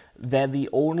they're the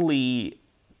only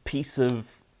piece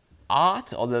of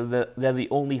art, or they're the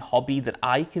only hobby that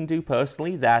I can do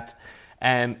personally that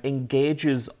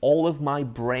engages all of my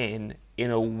brain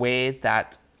in a way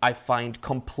that I find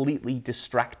completely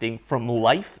distracting from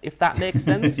life, if that makes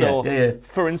sense. Yeah.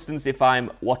 For instance, if I'm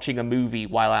watching a movie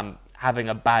while I'm having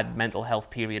a bad mental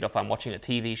health period, if I'm watching a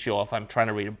TV show, if I'm trying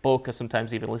to read a book, or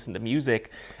sometimes even listen to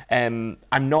music, I'm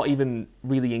not even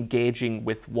really engaging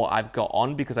with what I've got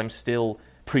on because I'm still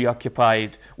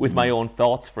preoccupied with my own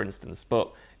thoughts, for instance.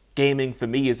 But gaming for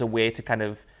me is a way to kind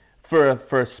of, for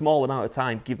a small amount of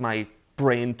time, give my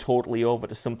brain totally over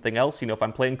to something else. If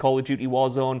I'm playing Call of Duty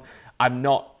Warzone, I'm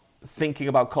not thinking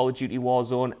about Call of Duty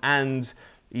Warzone and,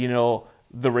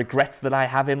 the regrets that I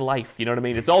have in life. You know what I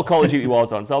mean? It's all Call of Duty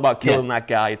Warzone. It's all about killing that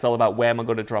guy. It's all about where am I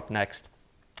going to drop next.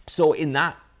 So in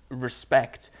that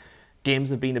respect, games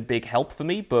have been a big help for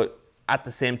me, but at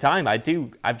the same time,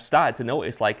 I've started to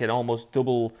notice like an almost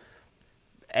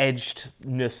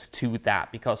double-edgedness to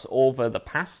that, because over the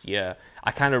past year,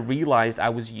 I kind of realized I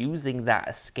was using that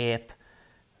escape,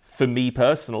 for me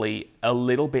personally, a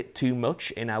little bit too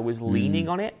much, and I was leaning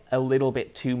on it a little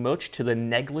bit too much to the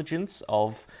negligence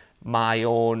of my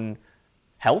own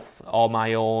health or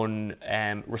my own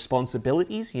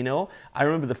responsibilities, I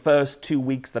remember the first 2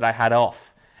 weeks that I had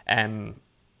off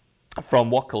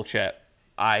from What Culture,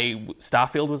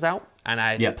 Starfield was out, and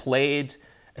I played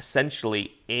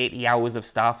essentially 80 hours of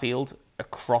Starfield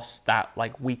across that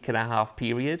like week and a half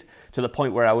period, to the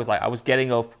point where I was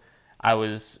getting up, I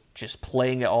was just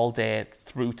playing it all day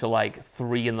through to like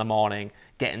 3 a.m,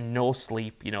 getting no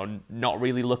sleep, not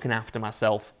really looking after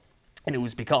myself. And it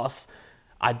was because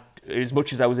as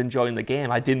much as I was enjoying the game,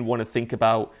 I didn't want to think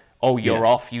about, oh, you're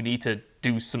off, you need to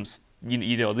do some,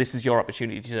 this is your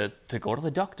opportunity to go to the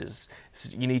doctors.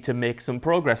 You need to make some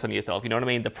progress on yourself. You know what I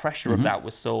mean? The pressure of that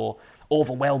was so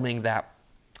overwhelming that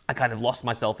I kind of lost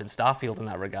myself in Starfield in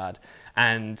that regard.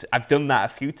 And I've done that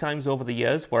a few times over the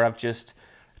years where I've just,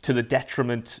 to the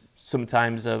detriment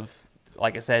sometimes of,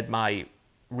 like I said, my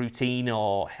routine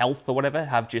or health or whatever,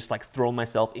 have just like thrown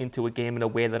myself into a game in a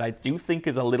way that I do think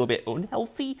is a little bit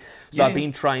unhealthy. So I've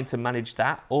been trying to manage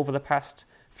that over the past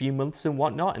few months and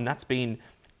whatnot, and that's been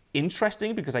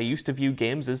interesting because I used to view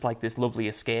games as like this lovely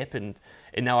escape, and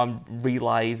now I'm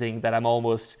realizing that I'm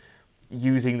almost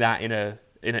using that in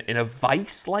a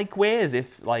vice-like way, as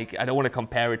if, like, I don't want to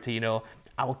compare it to,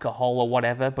 alcohol or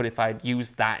whatever, but if I'd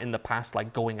used that in the past,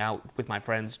 like going out with my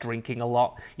friends, drinking a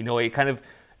lot, it kind of,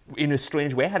 in a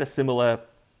strange way, had a similar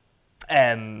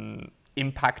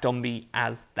impact on me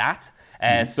as that.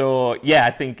 So yeah,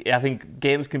 I think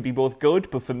games can be both good,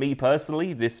 but for me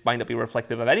personally, this might not be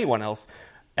reflective of anyone else.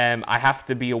 I have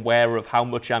to be aware of how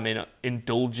much I'm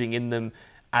indulging in them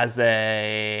as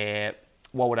a,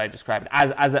 what would I describe it?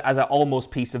 As a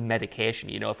almost piece of medication.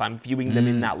 If I'm viewing them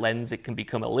in that lens, it can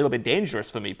become a little bit dangerous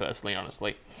for me personally,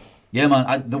 honestly. Yeah,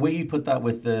 man, the way you put that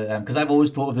with the... Because I've always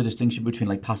thought of the distinction between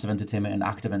like passive entertainment and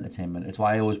active entertainment. It's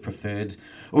why I always preferred...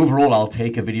 Overall, I'll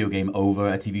take a video game over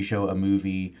a TV show, a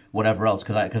movie, whatever else,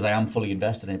 because I am fully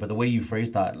invested in it. But the way you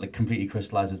phrase that like completely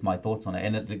crystallizes my thoughts on it.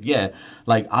 And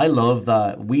I love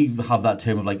that we have that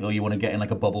term of like, oh, you want to get in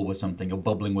like a bubble with something. You're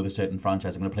bubbling with a certain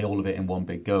franchise. I'm going to play all of it in one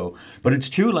big go. But it's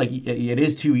true, like, it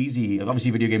is too easy.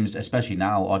 Obviously, video games, especially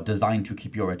now, are designed to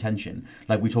keep your attention.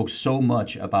 Like, we talk so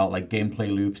much about like gameplay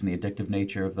loops and the addictive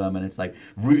nature of them, and it's like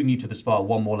rooting you to the spot,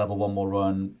 one more level, one more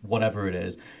run, whatever it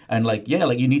is. And like, yeah,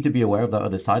 like you need to be aware of that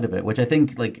other side of it, which I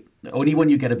think like only when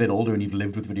you get a bit older and you've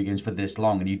lived with video games for this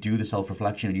long and you do the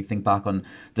self-reflection and you think back on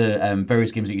the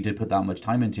various games that you did put that much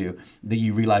time into, that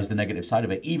you realize the negative side of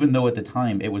it, even though at the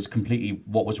time it was completely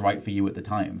what was right for you at the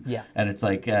time. Yeah. And it's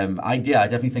like, I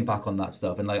definitely think back on that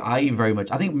stuff. And like, I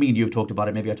think me and you have talked about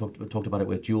it. Maybe I talked about it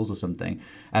with Jules or something.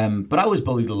 But I was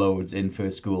bullied loads in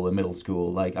first school and middle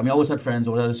school. Like, I mean, I always had friends,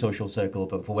 always had a social circle,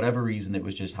 but for whatever reason, it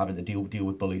was just having to deal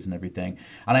with bullies and everything.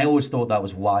 And I always thought that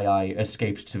was why I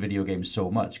escaped to video games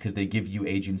so much, because they give you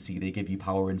agency, they give you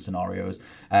power in scenarios,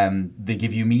 they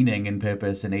give you meaning and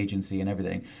purpose and agency and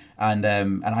everything. And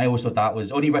I always thought that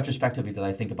was, only retrospectively did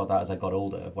I think about that as I got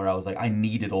older, where I was like, I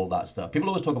needed all that stuff. People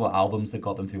always talk about albums that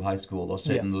got them through high school, or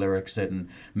certain lyrics, certain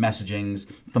messagings,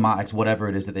 thematics, whatever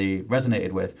it is that they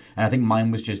resonated with. And I think mine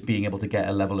was just being able to get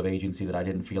a level of agency that I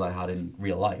didn't feel I had in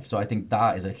real life. So I think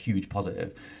that is a huge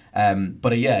positive.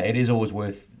 But yeah, it is always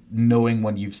worth knowing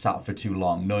when you've sat for too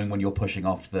long, knowing when you're putting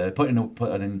off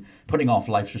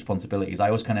life's responsibilities.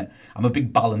 I'm a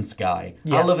big balance guy.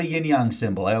 Yeah. I love a yin yang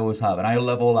symbol. I always have, and I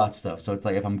love all that stuff. So it's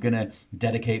like, if I'm gonna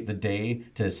dedicate the day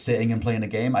to sitting and playing a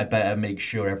game, I better make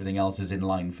sure everything else is in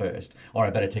line first, or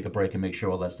I better take a break and make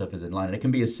sure all that stuff is in line. And it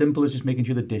can be as simple as just making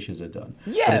sure the dishes are done.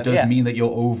 Yeah, but it does mean that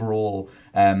your overall,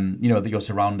 that your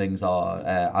surroundings are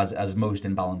as most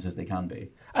in balance as they can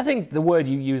be. I think the word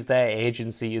you use there,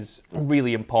 agency, is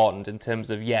really important in terms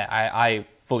of, I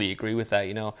fully agree with that,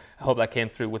 I hope that came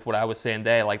through with what I was saying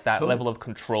there, like that level of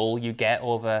control you get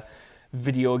over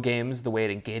video games, the way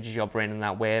it engages your brain in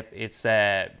that way,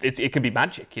 it can be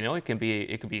magic, it can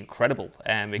be incredible,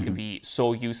 it can be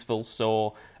so useful,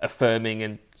 so affirming,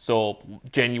 and so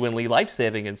genuinely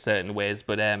life-saving in certain ways,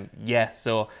 but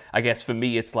so I guess for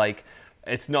me it's like,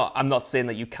 I'm not saying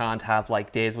that you can't have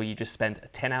like days where you just spend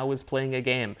 10 hours playing a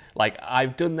game. Like,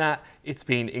 I've done that. It's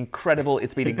been incredible.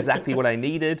 It's been exactly what I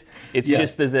needed. It's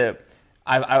just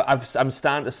I'm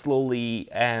starting to slowly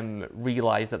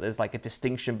realize that there's like a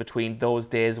distinction between those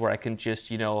days where I can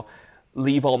just,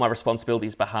 leave all my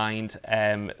responsibilities behind,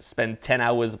 spend 10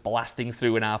 hours blasting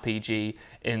through an RPG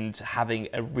and having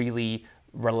a really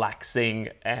relaxing,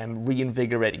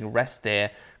 reinvigorating rest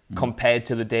day, compared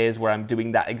to the days where I'm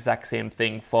doing that exact same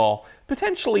thing for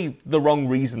potentially the wrong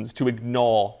reasons, to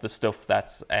ignore the stuff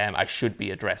that's I should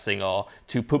be addressing, or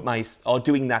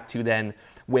doing that to then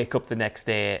wake up the next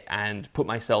day and put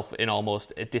myself in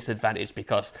almost a disadvantage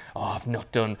because I've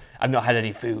not had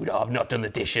any food, or I've not done the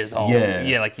dishes, or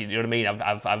like, you know what I mean?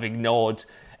 I've ignored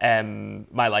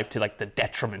my life to like the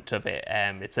detriment of it.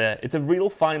 It's a real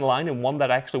fine line, and one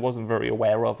that I actually wasn't very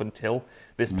aware of until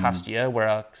this past year, where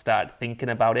I started thinking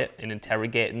about it and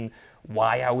interrogating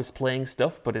why I was playing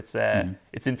stuff. But it's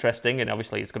interesting, and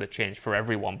obviously it's going to change for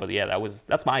everyone. But yeah,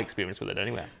 that's my experience with it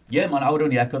anyway. Yeah, man, I would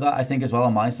only echo that. I think as well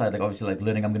on my side, like obviously like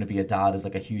learning I'm going to be a dad is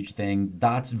like a huge thing.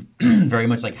 That's very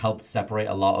much like helped separate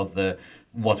a lot of the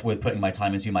what's worth putting my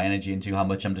time into, my energy into, how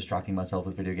much I'm distracting myself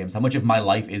with video games, how much of my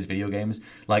life is video games.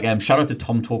 Like, shout out to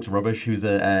Tom Talks Rubbish, who's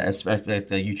a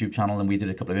YouTube channel, and we did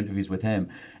a couple of interviews with him.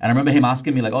 And I remember him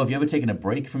asking me, like, have you ever taken a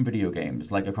break from video games,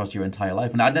 like, across your entire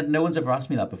life? And no one's ever asked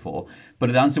me that before.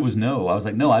 But the answer was no. I was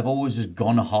like, no, I've always just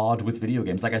gone hard with video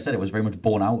games. Like I said, it was very much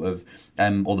born out of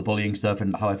all the bullying stuff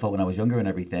and how I felt when I was younger and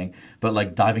everything. But,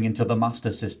 like, diving into the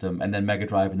Master System and then Mega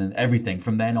Drive and then everything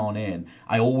from then on in,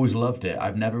 I always loved it.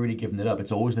 I've never really given it up.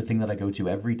 It's always the thing that I go to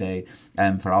every day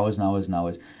for hours and hours and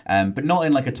hours. But not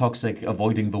in like a toxic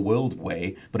avoiding the world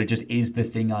way, but it just is the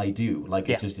thing I do. Like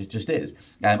it just is.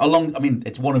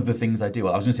 It's one of the things I do.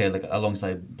 I was going to say, like,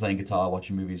 alongside playing guitar,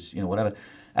 watching movies, whatever.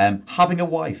 Having a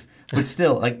wife, but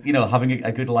still, like, having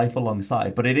a good life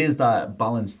alongside. But it is that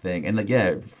balance thing. And, like,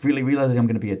 really realizing I'm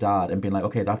going to be a dad and being like,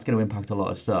 okay, that's going to impact a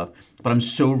lot of stuff. But I'm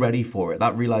so ready for it.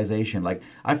 That realization, like,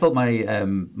 I felt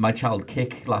my child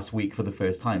kick last week for the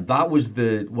first time. That was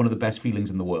one of the best feelings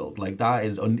in the world. Like, that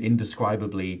is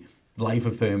indescribably life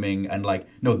affirming, and like,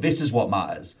 no, this is what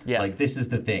matters. Like, this is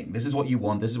the thing. This is what you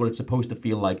want. This is what it's supposed to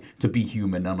feel like to be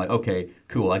human. And I'm like, okay,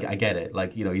 cool. I get it.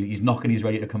 Like, he's knocking, he's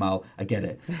ready to come out. I get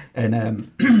it.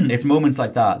 And it's moments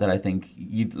like that I think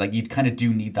you'd kind of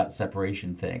do need that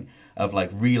separation thing of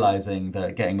like realizing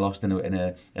that getting lost in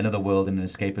another world, in an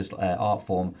escapist art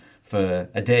form for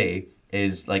a day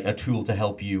is like a tool to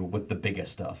help you with the bigger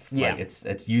stuff. Like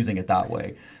it's using it that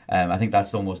way. I think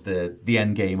that's almost the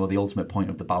end game, or the ultimate point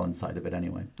of the balance side of it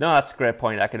anyway. No, that's a great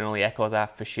point. I can only echo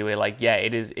that for sure. Like,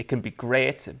 it can be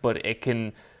great, but it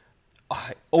can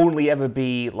only ever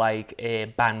be like a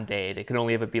band-aid. It can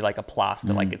only ever be like a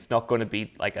plaster. Like, it's not going to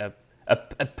be like a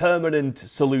permanent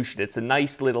solution. It's a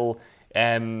nice little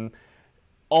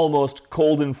almost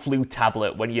cold and flu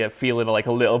tablet when you're feeling like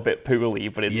a little bit poorly,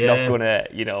 but it's not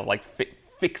gonna, like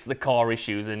fix the core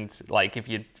issues. And like if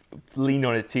you lean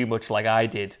on it too much, like I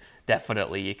did,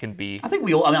 definitely it can be. I think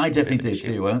we all. I mean, I definitely did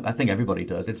too. I think everybody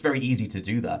does. It's very easy to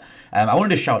do that. I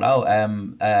wanted to shout out.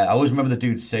 I always remember the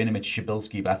dude's surname. It's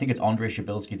Shabilsky, but I think it's Andrei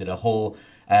Shabilsky did a whole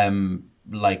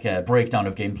breakdown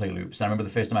of gameplay loops. And I remember the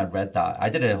first time I read that, I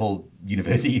did a whole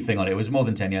university thing on it. It was more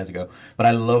than 10 years ago. But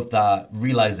I loved that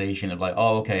realization of like,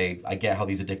 oh, okay, I get how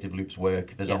these addictive loops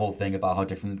work. There's a whole thing about how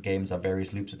different games have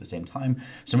various loops at the same time.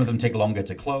 Some of them take longer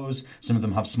to close. Some of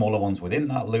them have smaller ones within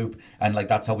that loop. And like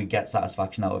that's how we get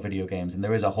satisfaction out of video games. And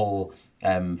there is a whole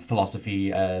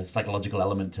philosophy, psychological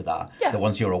element to that. That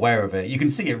once you're aware of it, you can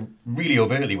see it really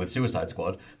overtly with Suicide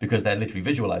Squad because they're literally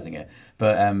visualizing it.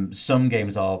 But some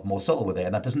games are more subtle with it,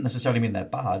 and that doesn't necessarily mean they're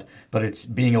bad. But it's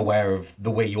being aware of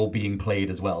the way you're being played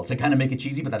as well. To kind of make it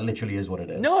cheesy, but that literally is what it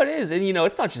is. No, it is, and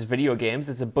it's not just video games.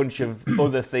 There's a bunch of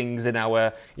other things in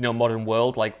our modern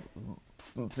world, like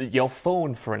your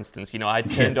phone, for instance. I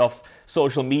turned off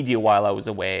social media while I was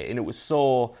away, and it was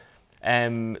so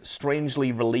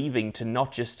strangely relieving to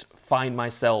not just find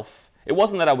myself. It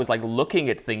wasn't that I was like looking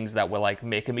at things that were like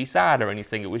making me sad or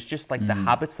anything. It was just like the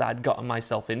habits that I'd gotten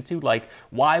myself into. Like,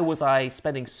 why was I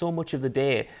spending so much of the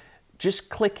day just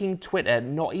clicking Twitter,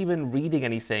 not even reading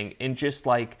anything, and just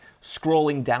like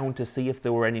scrolling down to see if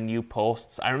there were any new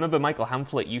posts? I remember Michael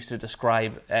Hamflett used to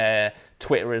describe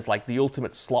Twitter as like the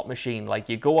ultimate slot machine. Like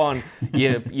you go on,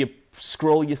 you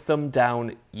scroll your thumb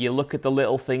down, you look at the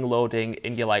little thing loading,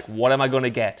 and you're like, what am I going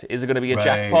to get? Is it going to be a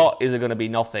jackpot? Is it going to be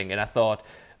nothing? And I thought,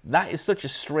 that is such a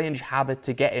strange habit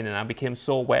to get in, and I became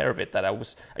so aware of it that I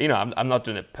was, I'm not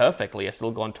doing it perfectly. I still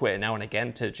go on Twitter now and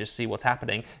again to just see what's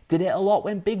happening. Did it a lot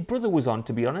when Big Brother was on,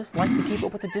 to be honest. Like to keep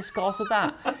up with the discourse of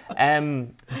that.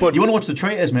 But you want to watch The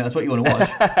Traitors, mate? That's what you want to watch.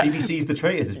 BBC's The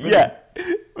Traitors is brilliant.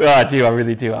 Yeah. Well, I do. I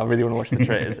really do. I really want to watch The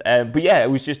Traitors. But yeah,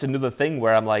 it was just another thing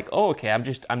where I'm like, oh, okay,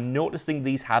 I'm noticing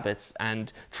these habits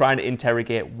and trying to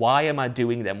interrogate, why am I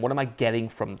doing them? What am I getting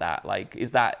from that? Like,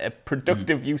 is that a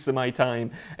productive use of my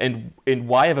time? And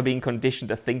why have I been conditioned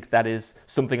to think that is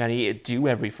something I need to do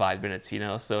every 5 minutes,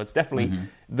 So it's definitely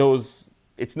those,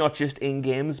 it's not just in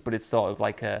games, but it's sort of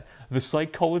like the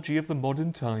psychology of the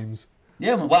modern times.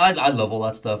 Yeah, well, I love all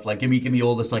that stuff. Like, give me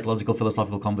all the psychological,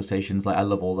 philosophical conversations. Like, I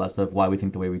love all that stuff. Why we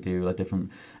think the way we do, like different,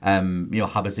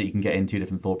 habits that you can get into,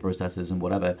 different thought processes, and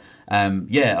whatever.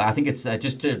 I think it's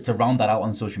just to round that out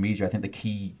on social media. I think the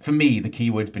key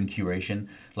word's been curation.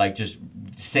 Like, just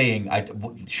saying,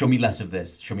 show me less of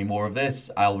this, show me more of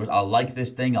this. I'll like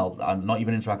this thing. I'll not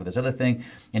even interact with this other thing,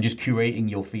 and just curating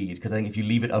your feed. Because I think if you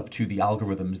leave it up to the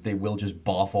algorithms, they will just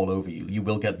barf all over you. You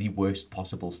will get the worst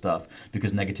possible stuff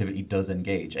because negativity does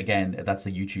engage. Again, that's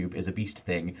a YouTube is a beast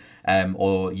thing,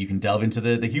 or you can delve into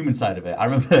the human side of it. I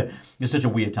remember it's such a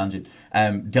weird tangent.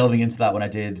 Delving into that when I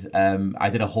did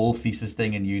a whole thesis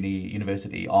thing in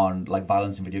university on like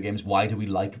violence in video games. Why do we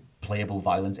like playable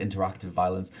violence, interactive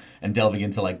violence, and delving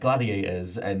into like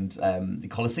gladiators and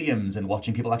colosseums and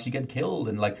watching people actually get killed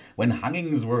and like when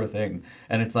hangings were a thing.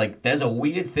 And it's like there's a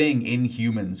weird thing in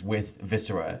humans with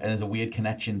viscera, and there's a weird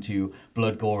connection to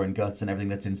blood, gore, and guts and everything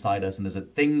that's inside us. And there's a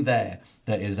thing there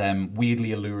that is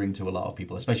weirdly alluring to a lot of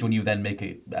people, especially when you then make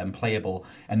it playable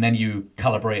and then you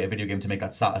calibrate a video game to make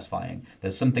that satisfying.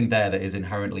 There's something there that is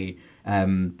inherently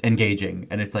engaging,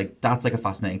 and it's like that's like a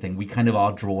fascinating thing. We kind of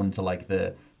are drawn to like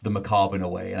the macabre in a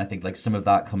way, and I think like some of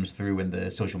that comes through in the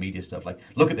social media stuff. Like,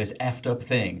 look at this effed up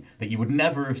thing that you would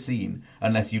never have seen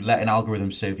unless you let an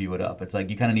algorithm serve you it up. It's like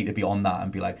you kind of need to be on that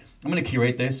and be like, I'm going to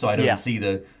curate this so I don't see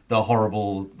the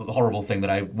horrible thing that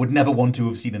I would never want to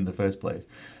have seen in the first place.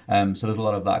 So there's a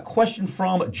lot of that. Question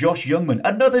from Josh Youngman,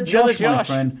 another Josh, my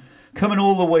friend. Coming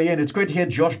all the way in. It's great to hear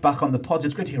Josh back on the pods.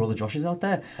 It's great to hear all the Joshes out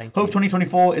there. Hope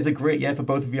 2024 is a great year for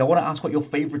both of you. I want to ask what your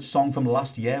favourite song from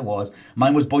last year was.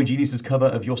 Mine was Boy Genius's cover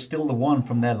of You're Still the One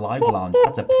from their live lounge.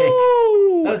 That's a pick.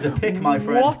 That is a pick, my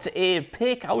friend. What a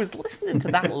pick. I was listening to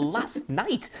that last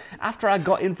night after I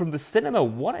got in from the cinema.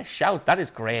 What a shout. That is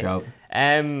great. Shout.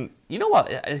 You know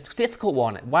what? It's a difficult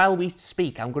one. While we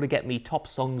speak, I'm going to get me top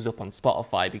songs up on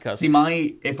Spotify because... See,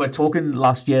 if we're talking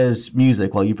last year's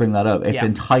music, while you bring that up, it's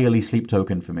entirely Sleep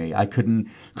Token for me. I couldn't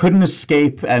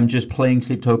escape just playing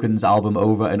Sleep Token's album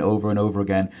over and over and over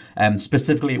again.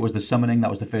 Specifically, it was The Summoning. That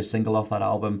was the first single off that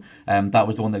album. That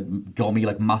was the one that got me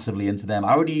like massively into them.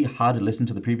 I already had listened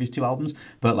to the previous two albums,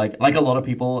 but like a lot of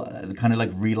people, kind of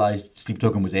like realized Sleep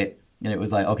Token was it. And it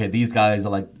was like, okay, these guys are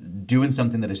like doing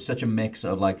something that is such a mix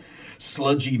of like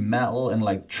sludgy metal and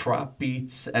like trap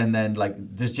beats, and then like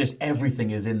there's just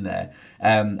everything is in there.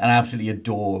 And I absolutely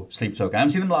adore Sleep Token. I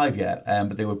haven't seen them live yet,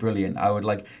 but they were brilliant. I would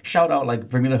like shout out like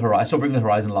Bring Me the Horizon. I saw Bring Me the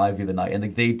Horizon live the other night, and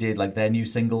they did like their new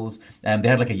singles. They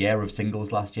had like a year of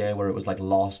singles last year where it was like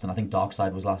Lost, and I think Dark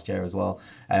Side was last year as well.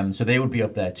 So they would be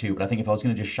up there too. But I think if I was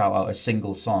going to just shout out a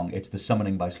single song, it's The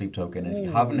Summoning by Sleep Token. And if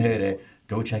you haven't heard it,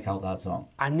 go check out that song.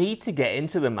 I need to get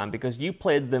into them, man, because you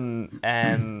played them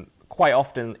quite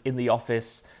often in the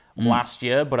office last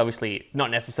year, but obviously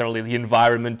not necessarily the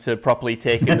environment to properly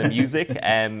take in the music.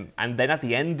 And then at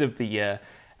the end of the year,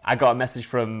 I got a message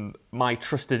from my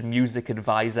trusted music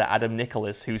advisor, Adam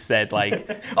Nicholas, who said,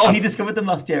 like... he discovered them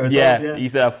last year as well. Yeah, he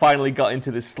said, I finally got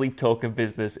into this Sleep Token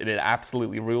business, and it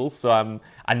absolutely rules, so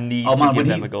I need to give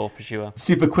them a go for sure.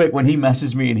 Super quick, when he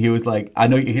messaged me and he was like, I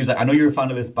know you're a fan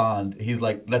of this band. He's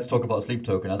like, let's talk about Sleep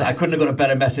Token. I was like, I couldn't have got a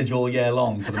better message all year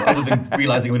long, for them, other than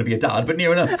realising I'm going to be a dad, but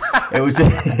near enough. It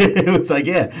was like,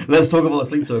 yeah, let's talk about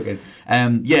Sleep Token.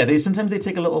 They sometimes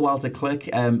take a little while to click.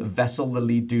 Vessel, the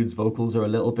lead dude's vocals are a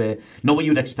little bit, not what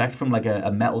you'd expect from like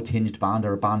a metal-tinged band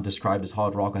or a band described as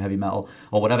hard rock or heavy metal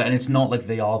or whatever, and it's not like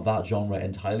they are that genre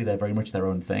entirely. They're very much their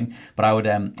own thing. But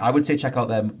I would say check out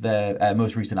their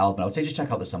most recent album. I would say just check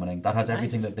out The Summoning. That has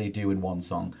everything that they do in one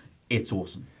song. It's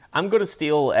awesome. I'm going to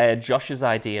steal Josh's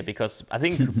idea, because I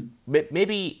think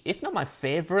maybe, if not my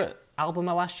favourite album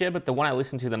of last year, but the one I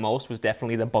listened to the most was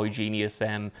definitely the Boy Genius,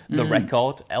 The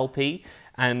Record LP.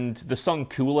 And the song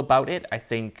Cool About It, I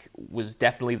think, was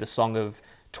definitely the song of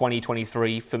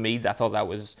 2023 for me. I thought that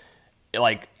was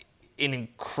like an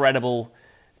incredible,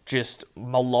 just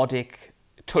melodic,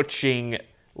 touching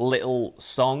little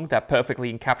song that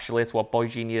perfectly encapsulates what Boy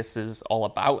Genius is all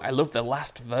about. I love the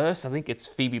last verse. I think it's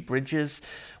Phoebe Bridgers,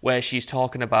 where she's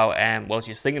talking about,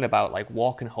 she's thinking about like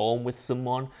walking home with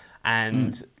someone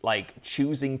and like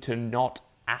choosing to not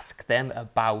ask them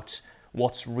about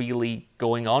what's really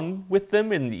going on with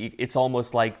them. And it's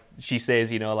almost like she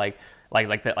says, you know, like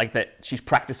that she's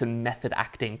practicing method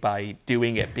acting by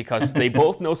doing it, because they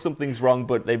both know something's wrong,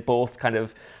 but they both kind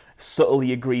of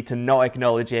subtly agree to not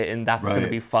acknowledge it, and that's going to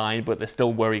be fine, but they're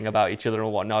still worrying about each other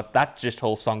and whatnot. That just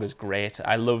whole song is great.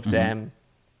 I loved the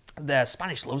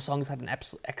Spanish Love Songs had an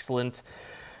excellent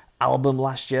album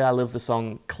last year. I love the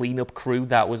song Cleanup Crew.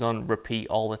 That was on repeat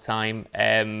all the time.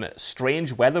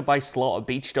 Strange Weather by Slaughter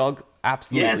Beach Dog,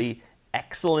 absolutely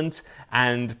excellent.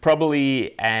 And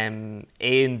probably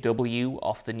A&W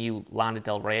off the new Lana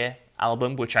Del Rey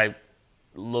album, which I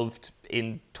loved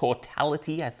in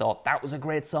totality. I thought that was a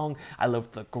great song. I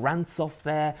loved the grants off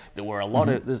there. There were a lot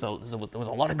of there was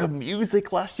a lot of good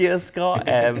music last year, Scott.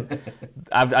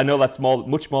 I know that's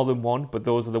much more than one, but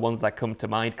those are the ones that come to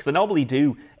mind, because I normally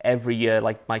do every year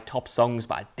like my top songs,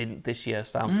 but I didn't this year,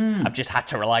 so I've just had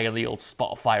to rely on the old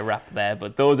Spotify Wrapped there.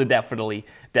 But those are definitely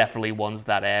ones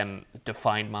that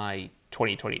defined my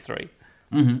 2023.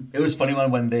 It was funny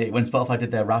when Spotify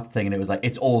did their rap thing, and it was like,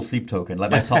 it's all Sleep Token.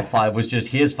 Like my top 5 was just,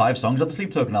 here's 5 songs of the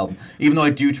Sleep Token album. Even though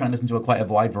I do try and listen to quite a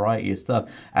wide variety of stuff.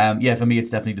 For me, it's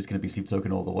definitely just going to be Sleep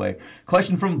Token all the way.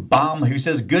 Question from Bam, who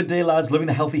says, good day, lads. Loving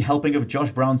the healthy helping of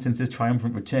Josh Brown since his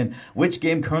triumphant return. Which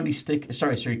game currently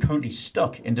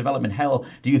stuck in development hell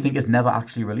do you think is never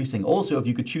actually releasing? Also, if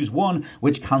you could choose one,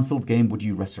 which cancelled game would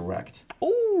you resurrect?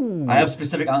 I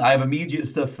have immediate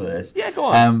stuff for this. Yeah, go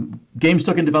on. Game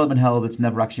stuck in development hell that's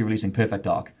never actually releasing, Perfect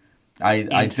Dark. The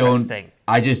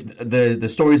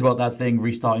stories about that thing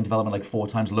restarting development like 4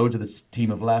 times. Loads of the team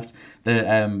have left.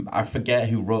 I forget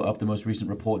who wrote up the most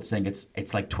recent report saying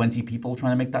it's like 20 people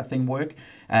trying to make that thing work.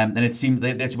 And it seems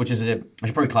I should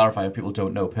probably clarify if people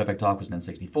don't know. Perfect Dark was an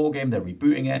N64 game. They're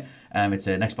rebooting it. It's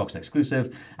an Xbox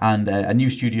exclusive, and a new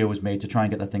studio was made to try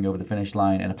and get that thing over the finish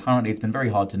line. And apparently, it's been very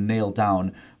hard to nail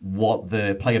down what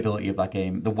the playability of that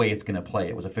game, the way it's going to play.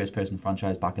 It was a first-person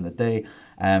franchise back in the day,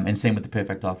 and same with the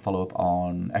Perfect Dark follow-up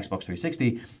on Xbox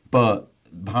 360. But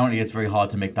apparently it's very hard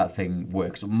to make that thing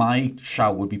work. So my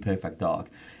shout would be Perfect Dark.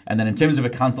 And then in terms of a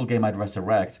cancelled game I'd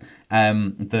resurrect,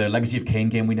 the Legacy of Kain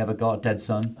game we never got, Dead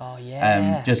Sun. Oh,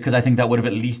 yeah. Just because I think that would have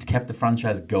at least kept the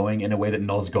franchise going in a way that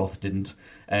Nosgoth didn't.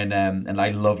 And I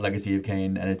love Legacy of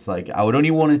Kain, and it's like, I would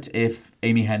only want it if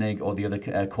Amy Hennig or the other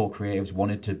core creatives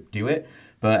wanted to do it.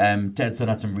 But Dead Sun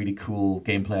had some really cool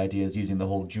gameplay ideas using the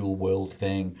whole dual world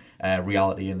thing,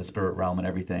 reality and the spirit realm and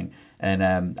everything. And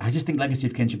I just think Legacy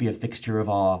of Kain should be a fixture of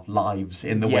our lives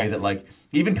in the way that, like,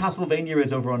 even Castlevania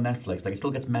is over on Netflix. Like, it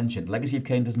still gets mentioned. Legacy of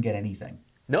Kain doesn't get anything.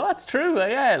 No, that's true.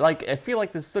 Yeah, like, I feel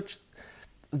like there's such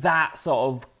that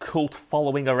sort of cult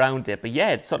following around it. But yeah,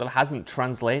 it sort of hasn't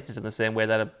translated in the same way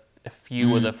that a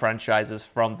few other franchises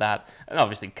from that, and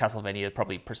obviously Castlevania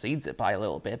probably precedes it by a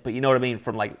little bit, but you know what I mean,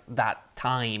 from like that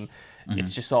time.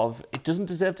 It's just sort of, it doesn't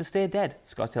deserve to stay dead,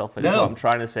 Scott Tilford, is what I'm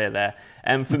trying to say there.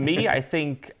 And for me, I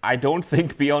don't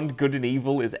think Beyond Good and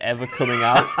Evil is ever coming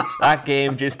out. That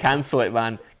game, just cancel it,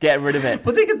 man. Get rid of it.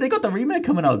 But they got the remake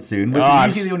coming out soon, which is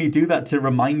usually they only do that to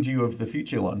remind you of the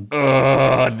future one.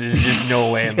 There's just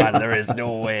no way, man. There is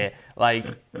no way. Like,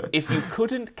 if you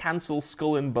couldn't cancel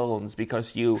Skull and Bones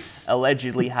because you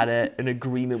allegedly had an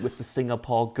agreement with the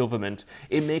Singapore government,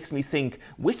 it makes me think,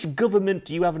 which government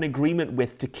do you have an agreement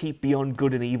with to keep Beyond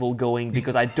Good and Evil going?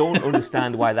 Because I don't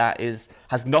understand why that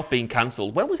has not been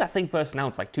cancelled. When was that thing first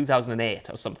announced? Like 2008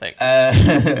 or something?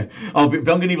 Beyond Good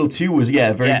and Evil 2 was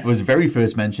very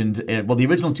first mentioned. The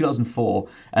original 2004,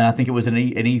 and I think it was an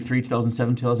E3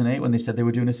 2007, 2008 when they said they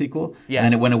were doing a sequel. Yeah. And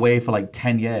then it went away for like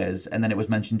 10 years, and then it was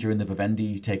mentioned during the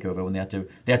Vivendi takeover when they had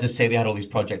to say they had all these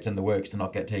projects in the works to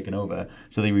not get taken over,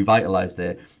 so they revitalized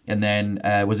it. And then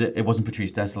it wasn't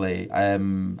Patrice Désilets.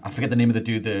 I forget the name of the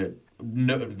dude,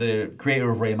 the creator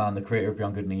of Rayman, the creator of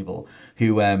Beyond Good and Evil,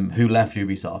 who left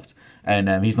Ubisoft,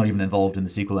 and he's not even involved in the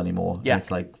sequel anymore. Yeah. And it's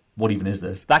like, what even is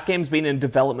this? That game's been in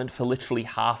development for literally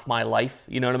half my life.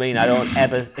 You know what I mean? I don't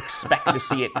ever expect to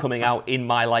see it coming out in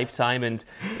my lifetime, and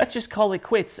let's just call it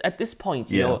quits at this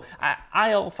point. You know,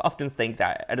 I often think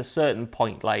that at a certain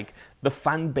point, like, the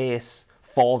fan base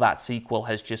for that sequel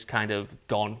has just kind of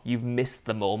gone. You've missed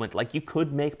the moment. Like, you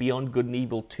could make Beyond Good and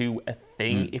Evil 2 a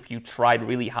thing if you tried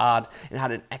really hard and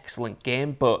had an excellent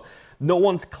game, but no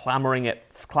one's clamoring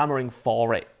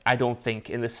for it, I don't think,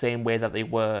 in the same way that they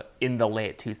were in the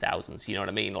late 2000s. You know what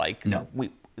I mean? Like,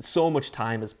 so much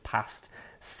time has passed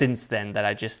since then that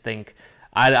I just think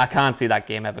I can't see that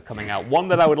game ever coming out. One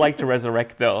that I would like to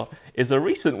resurrect, though, is a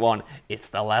recent one. It's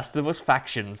The Last of Us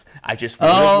Factions. I just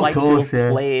would have liked to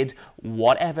have played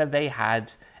whatever they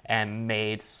had and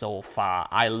made so far.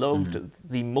 I loved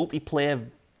the multiplayer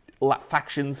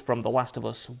factions from The Last of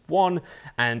Us 1,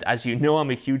 and as you know,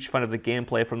 I'm a huge fan of the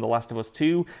gameplay from The Last of Us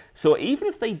 2, so even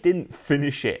if they didn't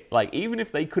finish it, like, even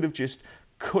if they could have just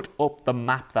cut up the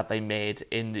map that they made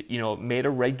and, you know, made a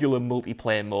regular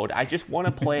multiplayer mode, I just want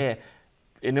to play,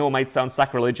 I know it might sound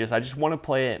sacrilegious, I just want to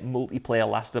play multiplayer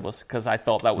Last of Us, because I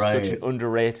thought that was such an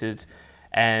underrated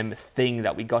thing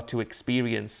that we got to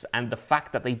experience, and the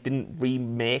fact that they didn't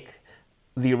remake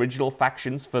the original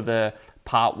factions for the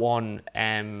Part 1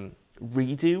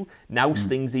 redo now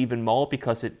stings even more,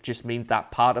 because it just means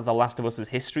that part of The Last of Us'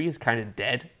 history is kind of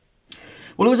dead.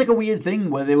 Well, it was like a weird thing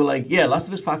where they were like, yeah, Last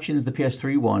of Us Factions, the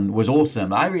PS3 one, was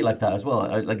awesome. I really liked that as well.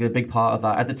 Like, a big part of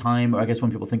that at the time, or I guess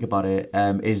when people think about it,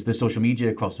 is the social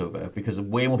media crossover, because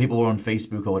way more people were on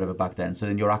Facebook or whatever back then. So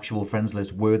then your actual friends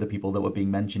list were the people that were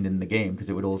being mentioned in the game, because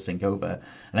it would all sync over.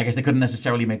 And I guess they couldn't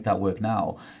necessarily make that work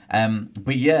now.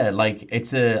 But yeah, like,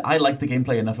 I liked the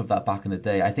gameplay enough of that back in the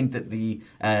day. I think that the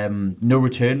no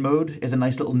return mode is a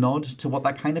nice little nod to what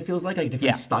that kind of feels like a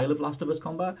different style of Last of Us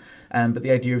combat. But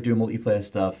the idea of doing multiplayer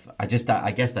stuff, I guess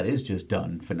that is just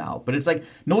done for now. But it's like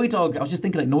Naughty Dog, I was just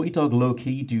thinking, like, Naughty Dog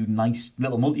low-key do nice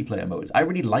little multiplayer modes. I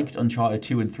really liked Uncharted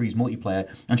 2 and 3's multiplayer.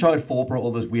 Uncharted 4 brought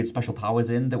all those weird special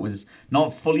powers in that was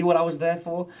not fully what I was there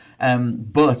for.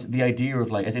 But the idea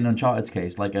of, like, as in Uncharted's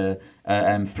case, like a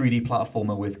 3D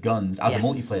platformer with guns as a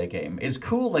multiplayer game is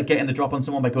cool. Like, getting the drop on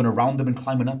someone by going around them and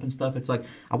climbing up and stuff. It's like,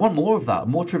 I want more of that,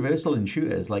 more traversal in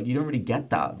shooters. Like, you don't really get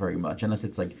that very much unless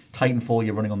it's like Titanfall,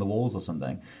 you're running on the walls or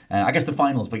something. I guess the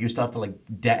finals, but you still have to,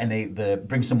 like,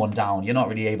 bring someone down. You're not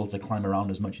really able to climb around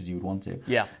as much as you would want to.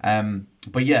 Yeah.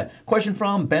 But yeah, question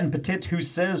from Ben Petit, who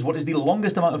says, what is the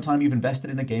longest amount of time you've invested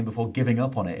in a game before giving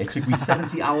up on it? It took me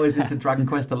 70 hours into Dragon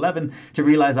Quest XI to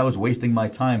realize I was wasting my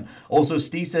time. Also,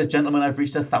 Steve says, gentlemen, I've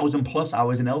reached 1,000+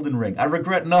 hours in Elden Ring. I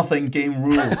regret nothing. Game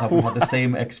rules. Haven't had the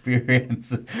same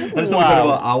experience. I just want to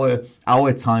talk about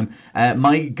our time.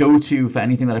 My go-to for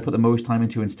anything that I put the most time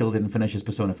into and still didn't finish is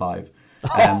Persona 5.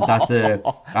 I'm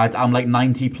like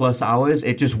 90+ hours.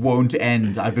 It just won't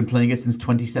end. I've been playing it since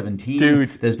 2017.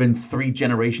 Dude. There's been 3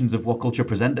 generations of What Culture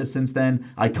presenters since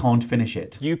then. I can't finish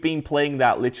it. You've been playing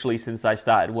that literally since I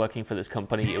started working for this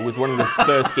company. It was one of the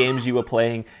first games you were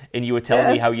playing, and you were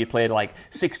telling me how you played like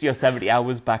 60 or 70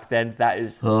 hours back then. That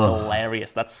is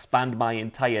hilarious. That spanned my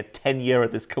entire tenure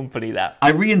at this company. That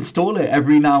I reinstall it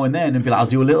every now and then and be like, I'll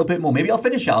do a little bit more. Maybe I'll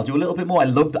finish it. I'll do a little bit more. I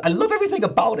love everything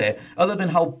about it, other than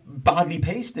how badly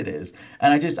paced it is,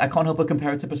 and I can't help but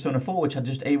compare it to Persona 4, which had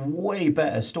just a way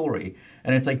better story.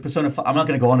 And it's like Persona 5, I'm not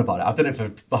going to go on about it. I've done it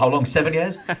for how long? 7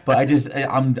 years. But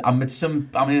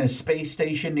I'm in a space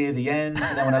station near the end,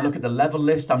 and then when I look at the level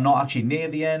list, I'm not actually near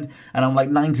the end, and I'm like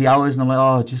 90 hours, and I'm like,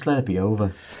 oh, just let it be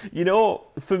over. You know,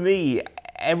 for me,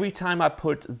 every time I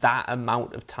put that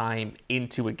amount of time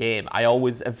into a game, I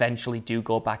always eventually do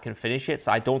go back and finish it.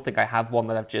 So I don't think I have one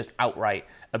that I've just outright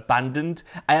abandoned.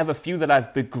 I have a few that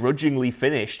I've begrudgingly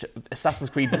finished. Assassin's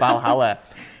Creed Valhalla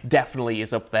definitely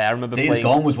is up there. I remember Days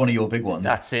Gone was one of your big ones.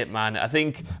 That's it, man. I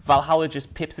think Valhalla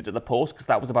just pips it to the post because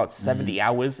that was about 70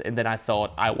 hours, and then I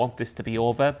thought, I want this to be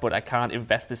over, but I can't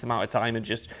invest this amount of time and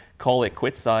just call it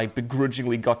quits. So I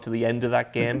begrudgingly got to the end of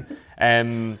that game.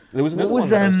 There was another one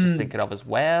that I was just thinking of as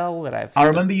well. I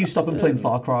remember you stopping playing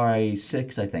Far Cry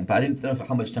 6, I think, but I didn't know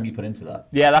how much time you put into that.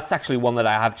 Yeah, that's actually one that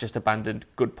I have just abandoned.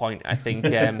 Good point, I think.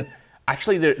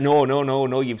 Actually,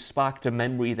 no, you've sparked a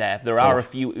memory there. There are a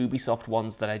few Ubisoft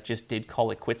ones that I just did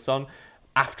call it quits on.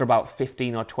 After about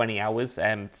 15 or 20 hours,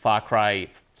 Far Cry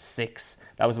 6,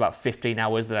 that was about 15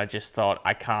 hours that I just thought,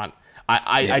 I can't.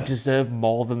 I deserve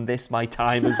more than this. My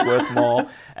time is worth more.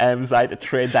 So I had to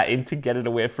trade that in to get it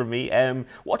away from me.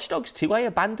 Watch Dogs 2 I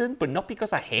abandoned, but not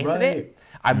because I hated it.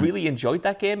 I really enjoyed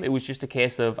that game. It was just a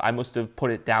case of I must have put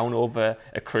it down over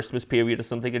a Christmas period or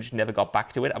something and just never got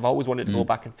back to it. I've always wanted to go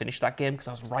back and finish that game because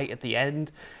I was right at the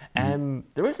end.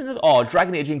 There is another...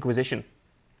 Dragon Age Inquisition.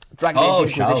 Dragon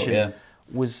Age Inquisition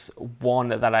was one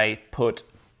that I put,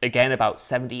 again, about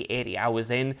 70, 80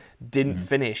 hours in, didn't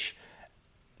finish,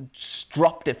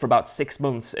 dropped it for about 6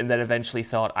 months, and then eventually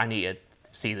thought, I need to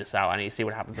see this out. I need to see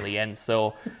what happens in the end.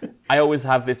 So I always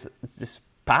have this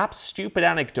perhaps stupid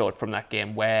anecdote from that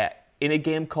game where in a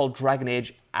game called Dragon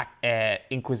Age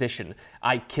Inquisition,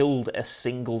 I killed a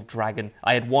single dragon.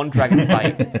 I had one dragon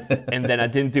fight, and then I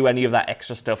didn't do any of that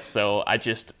extra stuff. So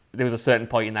there was a certain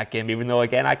point in that game, even though,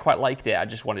 again, I quite liked it, I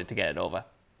just wanted to get it over.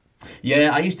 Yeah,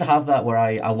 I used to have that where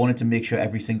I wanted to make sure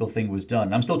every single thing was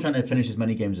done. I'm still trying to finish as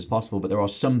many games as possible, but there are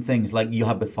some things, like you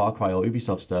have with Far Cry or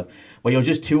Ubisoft stuff, where you're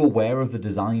just too aware of the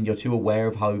design, you're too aware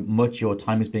of how much your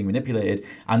time is being manipulated,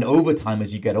 and over time,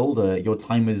 as you get older, your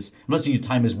time is... I'm not saying your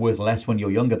time is worth less when you're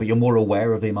younger, but you're more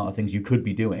aware of the amount of things you could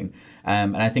be doing.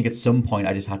 And I think at some point,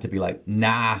 I just had to be like,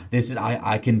 nah,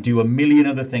 I can do a million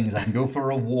other things. I can go for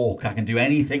a walk. I can do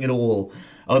anything at all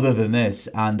other than this.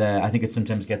 And I think it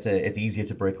sometimes it's easier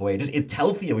to break away. It's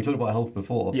healthier. We talked about health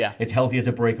before. Yeah. It's healthier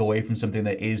to break away from something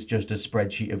that is just a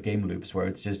spreadsheet of game loops, where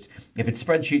it's just, if it's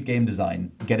spreadsheet game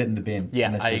design, get it in the bin. Yeah,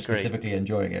 unless I you're agree. Specifically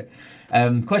enjoying it.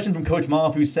 Question from Coach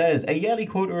Marv, who says, a yearly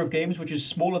quota of games which is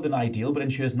smaller than ideal but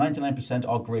ensures 99%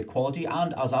 are great quality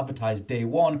and as advertised day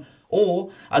one,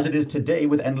 or as it is today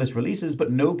with endless releases,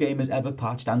 but no game is ever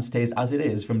patched and stays as it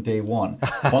is from day one.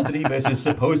 Quantity versus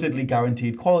supposedly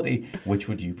guaranteed quality. Which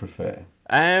would you prefer?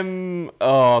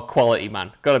 Quality,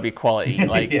 man. Gotta be quality.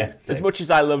 Like, Yeah, as much as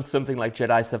I loved something like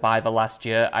Jedi Survivor last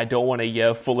year, I don't want a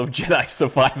year full of Jedi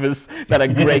Survivors that are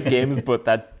great games but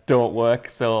that don't work.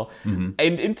 So,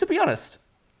 and to be honest,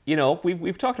 you know,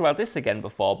 we've talked about this again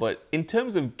before, but in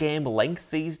terms of game length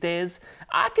these days,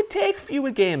 I could take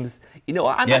fewer games. You know,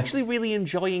 I'm actually really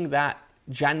enjoying that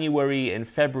January and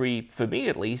February, for me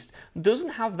at least, doesn't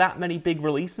have that many big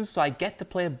releases, so I get to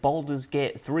play Baldur's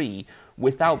Gate 3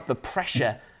 without the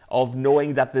pressure of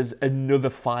knowing that there's another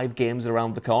 5 games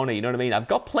around the corner. You know what I mean? I've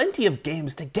got plenty of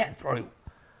games to get through.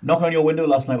 Knock on your window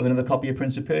last night with another copy of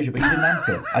Prince of Persia, but you didn't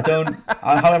answer.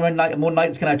 How many more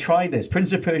nights can I try this?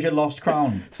 Prince of Persia Lost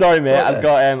Crown. Sorry, mate. I've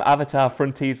got Avatar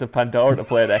Frontiers of Pandora to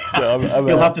play next. So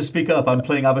You'll have to speak up. I'm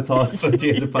playing Avatar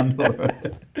Frontiers of Pandora.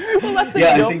 Well, that's it.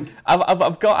 I think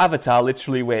I've got Avatar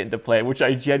literally waiting to play, which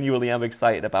I genuinely am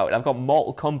excited about. I've got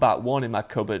Mortal Kombat 1 in my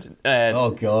cupboard. Oh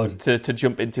God. To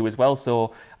jump into as well.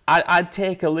 So I'd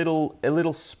take a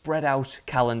little spread out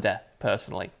calendar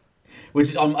personally. Which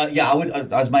is, I would,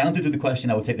 as my answer to the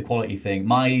question, I would take the quality thing.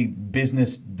 My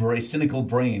cynical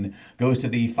brain goes to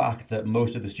the fact that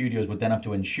most of the studios would then have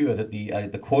to ensure that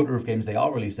the quota of games they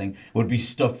are releasing would be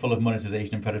stuffed full of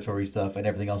monetization and predatory stuff and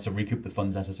everything else to recoup the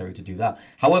funds necessary to do that.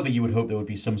 However, you would hope there would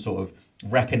be some sort of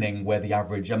reckoning where the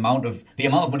average amount of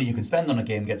money you can spend on a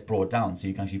game gets brought down so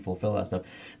you can actually fulfill that stuff.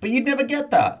 But you'd never get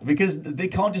that because they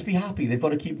can't just be happy. They've got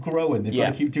to keep growing. They've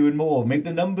got to keep doing more, make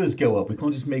the numbers go up. We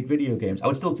can't just make video games. I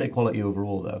would still take quality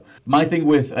overall though. My thing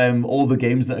with all the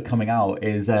games that are coming out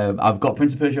is I've got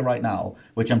Prince of Persia right now,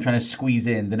 which I'm trying to squeeze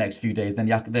in the next few days.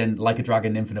 Then Like a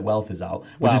Dragon Infinite Wealth is out,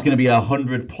 which is going to be a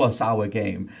 100+ hour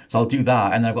game. So I'll do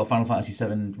that, and then I've got Final Fantasy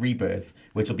VII Rebirth,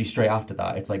 which will be straight after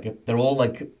that. It's like they're all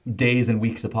like days and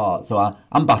weeks apart, so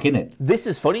I'm back in it. This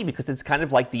is funny because it's kind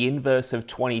of like the inverse of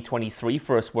 2023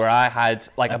 for us, where I had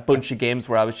like a bunch of games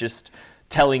where I was just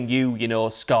telling you, you know,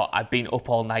 Scott, I've been up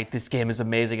all night, this game is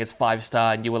amazing, it's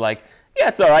 5-star, and you were like, Yeah,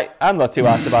 it's all right. I'm not too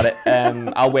arsed about it.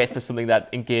 I'll wait for something that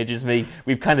engages me.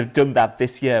 We've kind of done that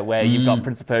this year, where you've got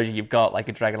Prince of Persia, you've got Like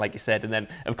a Dragon, like you said, and then,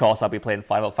 of course, I'll be playing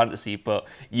Final Fantasy. But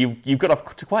you've got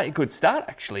off to quite a good start,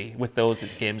 actually, with those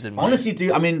games in mind. Honestly,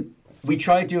 dude, I mean, we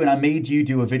tried doing, I made you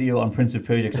do a video on Prince of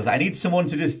Persia because I need someone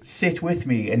to just sit with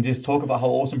me and just talk about how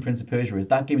awesome Prince of Persia is.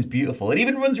 That game's beautiful. It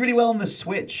even runs really well on the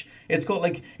Switch. It's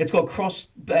got cross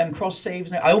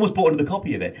saves now. I almost bought another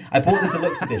copy of it. I bought the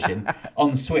deluxe edition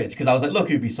on Switch because I was like, look,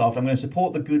 Ubisoft, I'm going to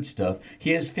support the good stuff.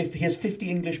 Here's 50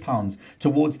 English pounds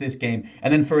towards this game.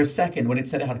 And then for a second, when it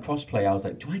said it had crossplay, I was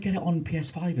like, do I get it on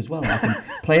PS5 as well? And I can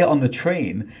play it on the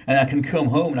train, and I can come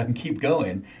home and I can keep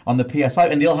going on the PS5.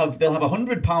 And they'll have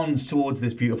 £100 towards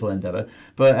this beautiful endeavor.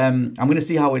 But I'm going to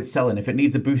see how it's selling. If it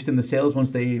needs a boost in the sales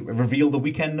once they reveal the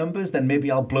weekend numbers, then maybe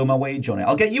I'll blow my wage on it.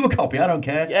 I'll get you a copy. I don't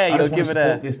care. Yeah, I just want to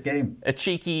support this game. A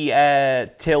cheeky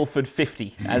Tailford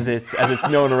 50, as it's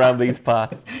known around these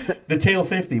parts. The Tail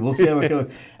 50. We'll see how it goes.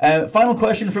 Final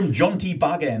question from John T.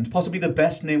 Bagend, possibly the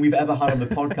best name we've ever had on the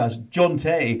podcast, John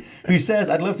Tay, who says,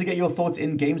 I'd love to get your thoughts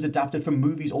in games adapted from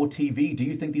movies or TV. Do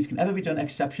you think these can ever be done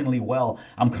exceptionally well?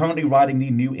 I'm currently riding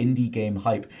the new indie game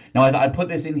hype. Now, I thought I'd put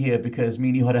this in here because me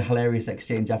and you had a hilarious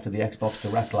exchange after the Xbox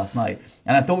Direct last night,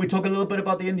 and I thought we'd talk a little bit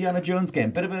about the Indiana Jones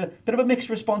game. Bit of a mixed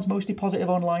response, mostly positive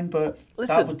online, but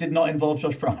that did not involve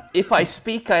Josh Brown. If I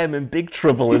speak, I am in big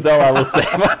trouble, is all I will say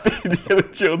about the Indiana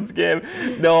Jones game.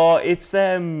 No, it's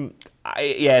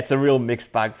it's a real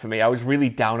mixed bag for me. I was really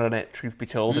down on it, truth be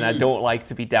told, and I don't like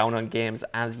to be down on games,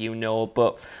 as you know,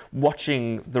 but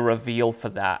watching the reveal for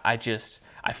that,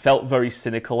 I felt very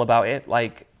cynical about it.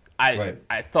 Like,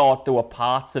 I thought there were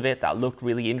parts of it that looked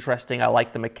really interesting. I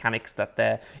like the mechanics that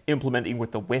they're implementing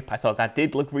with the whip. I thought that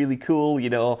did look really cool.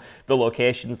 You know, the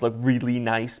locations look really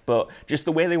nice, but just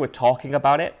the way they were talking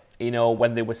about it, you know,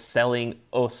 when they were selling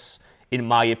us, in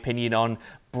my opinion, on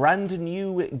brand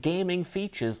new gaming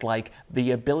features like the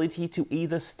ability to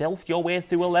either stealth your way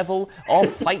through a level or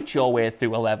fight your way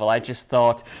through a level, I just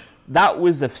thought that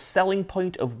was a selling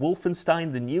point of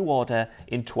Wolfenstein: The New Order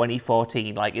in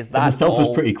 2014. Like, is that the stealth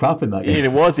was pretty crap in that game.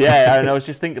 It was, yeah. And I was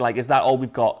just thinking, like, is that all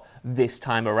we've got this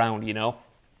time around, you know?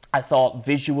 I thought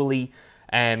visually,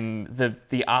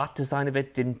 the art design of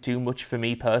it didn't do much for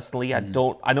me personally. I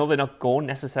know they're not going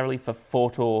necessarily for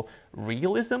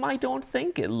photorealism, I don't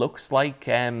think. It looks like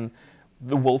the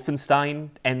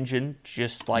Wolfenstein engine,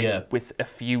 just like with a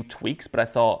few tweaks, but I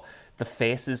thought the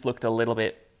faces looked a little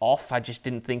bit off. I just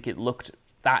didn't think it looked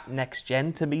that next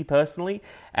gen to me personally.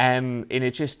 And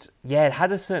it just, it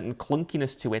had a certain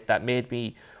clunkiness to it that made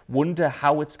me wonder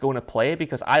how it's going to play,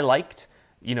 because I liked,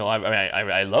 you know,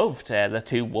 I loved the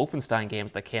two Wolfenstein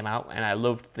games that came out, and I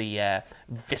loved the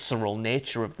visceral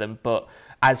nature of them, but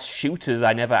as shooters,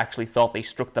 I never actually thought they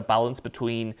struck the balance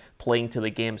between playing to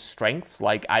the game's strengths.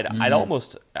 Like, I'd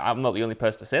almost, I'm not the only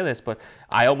person to say this, but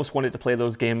I almost wanted to play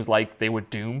those games like they were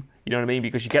Doom. You know what I mean?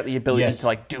 Because you get the ability to,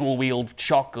 like, dual-wield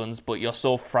shotguns, but you're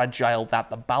so fragile that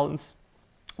the balance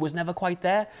was never quite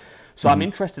there. So I'm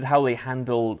interested how they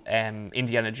handled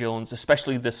Indiana Jones,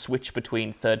 especially the switch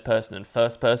between third person and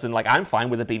first person. Like, I'm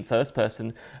fine with it being first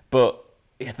person, but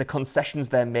the concessions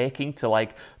they're making to,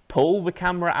 like, pull the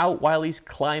camera out while he's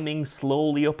climbing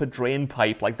slowly up a drain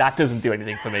pipe, like, that doesn't do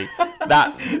anything for me.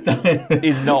 That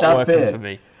is not working for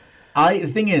me. The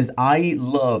thing is, I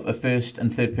love a first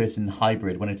and third person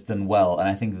hybrid when it's done well, and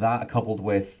I think that coupled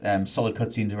with solid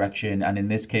cutscene direction, and in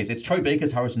this case, it's Troy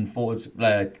Baker's Harrison Ford,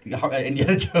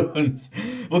 Indiana Jones.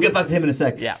 We'll get back to him in a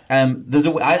sec. Yeah.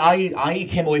 I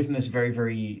came away from this very,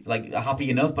 very happy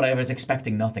enough, but I was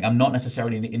expecting nothing. I'm not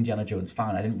necessarily an Indiana Jones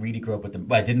fan. I didn't really grow up with them.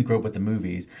 Well, I didn't grow up with the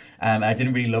movies. I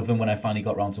didn't really love them when I finally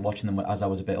got around to watching them as I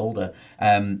was a bit older.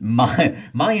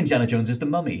 My Indiana Jones is The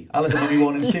Mummy. I like The Mummy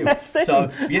 1 and 2. So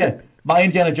yeah. My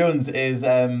Indiana Jones is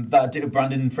that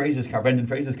Brendan Fraser's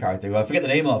character, who I forget the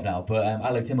name of now, but I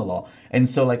liked him a lot. And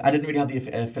so, like, I didn't really have the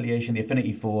affiliation, the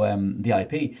affinity for the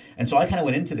IP. And so I kind of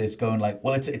went into this going like,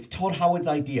 well, it's Todd Howard's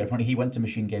idea. Apparently he went to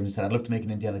Machine Games and said, I'd love to make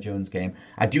an Indiana Jones game.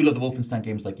 I do love the Wolfenstein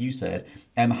games, like you said.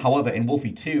 However, in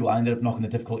Wolfie 2, I ended up knocking the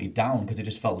difficulty down because it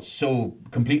just felt so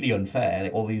completely unfair.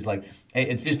 Like, all these, like,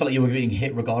 it just felt like you were being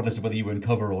hit regardless of whether you were in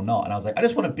cover or not. And I was like, I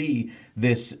just want to be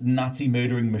this Nazi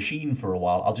murdering machine for a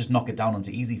while. I'll just knock it down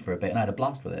onto easy for a bit. And I had a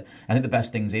blast with it. I think the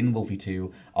best things in Wolfie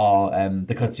 2 are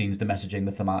the cutscenes, the messaging,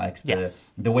 the thematics,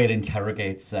 the way it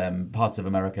interrogates parts of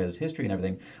America's history and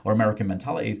everything, or American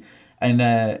mentalities.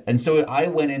 And so I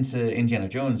went into Indiana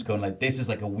Jones going like, this is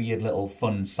like a weird little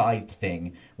fun side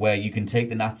thing where you can take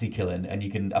the Nazi killing and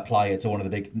you can apply it to one of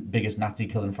the biggest Nazi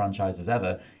killing franchises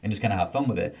ever and just kind of have fun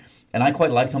with it. And I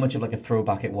quite liked how much of like a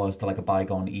throwback it was to like a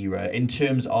bygone era in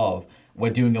terms of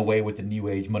we're doing away with the new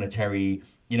age monetary.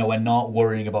 We're not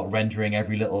worrying about rendering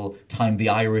every little time the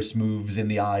iris moves in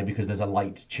the eye because there's a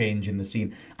light change in the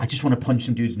scene. I just want to punch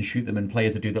some dudes and shoot them and play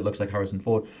as a dude that looks like Harrison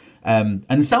Ford.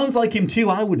 And sounds like him too,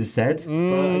 I would have said.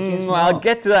 But I guess I'll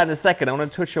get to that in a second. I want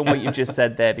to touch on what you just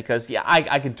said there because, yeah,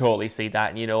 I can totally see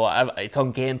that. And, it's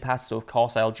on Game Pass, so of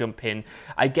course I'll jump in.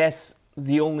 I guess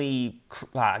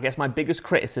my biggest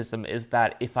criticism is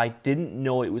that if I didn't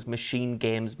know it was Machine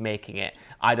Games making it,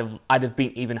 I'd have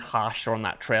been even harsher on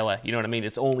that trailer. You know what I mean?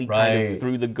 It's only kind of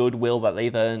through the goodwill that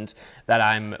they've earned that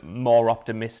I'm more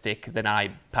optimistic than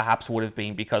I perhaps would have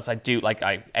been, because I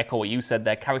echo what you said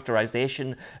there.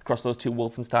 Characterization across those two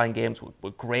Wolfenstein games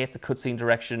were great. The cutscene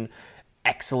direction,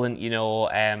 excellent.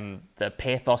 The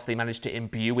pathos they managed to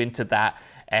imbue into that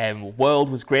world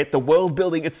was great. The world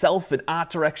building itself and art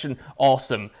direction,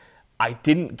 awesome. I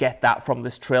didn't get that from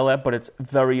this trailer, but it's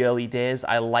very early days.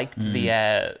 I liked the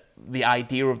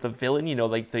idea of the villain,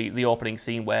 like the opening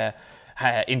scene where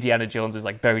Indiana Jones is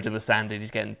like buried in the sand and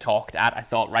he's getting talked at. I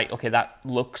thought, right, okay, that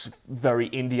looks very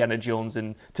Indiana Jones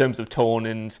in terms of tone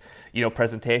and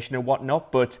presentation and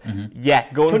whatnot. But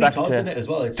yeah, going Tony back Todd's to in it as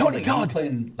well. It's Tony like Todd he's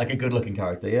playing like a good-looking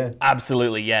character. Yeah,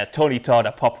 absolutely. Yeah, Tony Todd,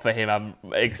 a pop for him. I'm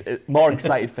more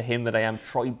excited for him than I am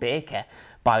Troy Baker,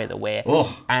 by the way.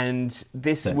 And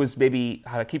this was maybe,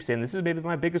 I keep saying this is maybe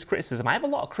my biggest criticism. I have a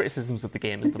lot of criticisms of the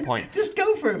game, is the point. Just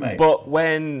go for it, mate. But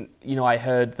when, I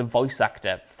heard the voice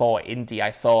actor for Indy,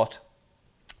 I thought,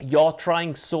 you're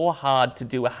trying so hard to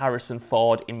do a Harrison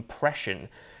Ford impression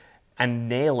and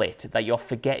nail it that you're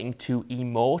forgetting to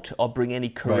emote or bring any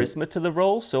charisma to the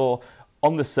role. So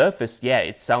on the surface, yeah,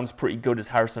 it sounds pretty good as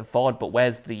Harrison Ford, but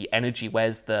where's the energy?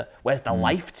 Where's the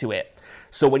life to it?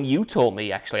 So when you told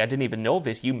me, actually, I didn't even know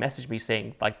this, you messaged me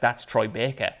saying, like, that's Troy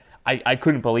Baker. I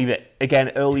couldn't believe it.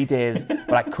 Again, early days,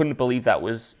 but I couldn't believe that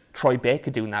was Troy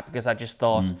Baker doing that, because I just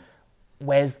thought,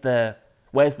 where's the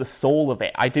soul of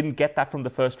it? I didn't get that from the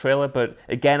first trailer, but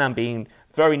again, I'm being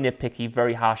very nitpicky,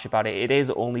 very harsh about it. It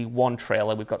is only one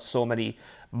trailer. We've got so many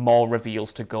more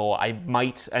reveals to go. I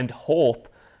might and hope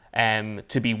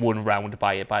to be won round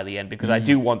by it by the end, because I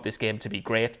do want this game to be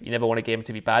great. You never want a game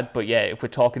to be bad, but yeah, if we're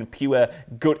talking pure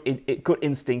gut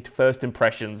instinct first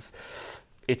impressions,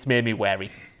 it's made me wary.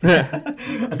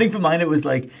 I think for mine it was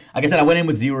like I said, I went in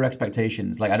with zero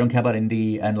expectations. Like, I don't care about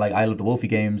indie, and like I love the Wolfie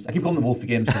games. I keep calling them Wolfie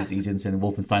games because it's easier than saying the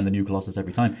Wolfenstein, the New Colossus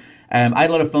every time. I had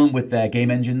a lot of fun with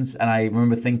game engines, and I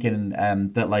remember thinking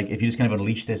that like if you just kind of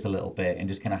unleash this a little bit and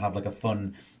just kind of have like a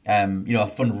fun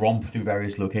romp through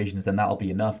various locations, then that'll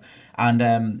be enough.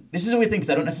 And this is a weird thing,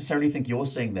 because I don't necessarily think you're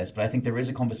saying this, but I think there is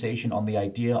a conversation on the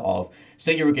idea of,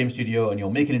 say you're a game studio and you're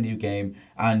making a new game,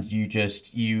 and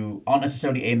you aren't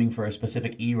necessarily aiming for a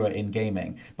specific era in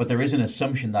gaming, but there is an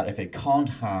assumption that if it can't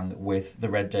hang with the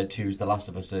Red Dead 2s, the Last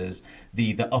of Us's,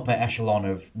 the upper echelon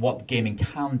of what gaming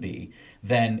can be,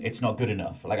 then it's not good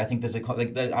enough. Like, I think there's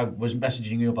I was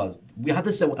messaging you about, we had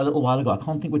this a little while ago, I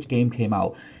can't think which game came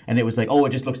out, and it was like, oh,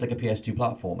 it just looks like a PS2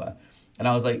 platformer. And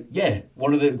I was like, yeah,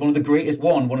 one of the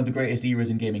greatest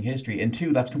eras in gaming history, and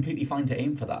two, that's completely fine to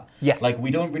aim for that. Yeah. Like, we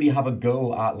don't really have a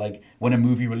go at like when a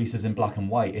movie releases in black and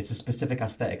white, it's a specific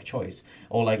aesthetic choice,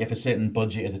 or like if a certain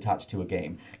budget is attached to a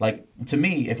game. Like, to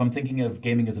me, if I'm thinking of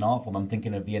gaming as an art form, I'm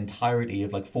thinking of the entirety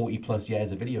of like 40 plus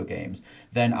years of video games,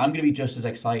 then I'm going to be just as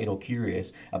excited or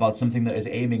curious about something that is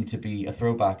aiming to be a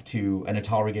throwback to an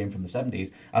Atari game from the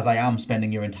 70s as I am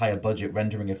spending your entire budget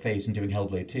rendering a face and doing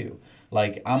Hellblade 2.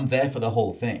 Like, I'm there for the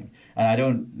whole thing. And I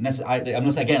don't necessarily, I'm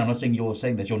not saying you're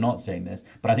saying this, you're not saying this,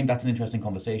 but I think that's an interesting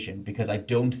conversation, because I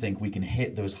don't think we can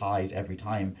hit those highs every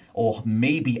time, or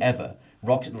maybe ever.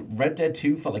 Red Dead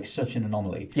 2 felt like such an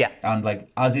anomaly. Yeah. And like,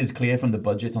 as is clear from the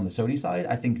budgets on the Sony side,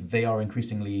 I think they are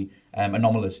increasingly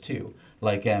anomalous too.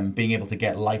 Like, being able to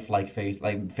get lifelike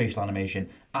facial animation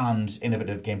and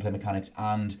innovative gameplay mechanics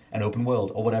and an open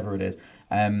world or whatever it is.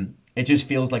 It just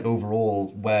feels like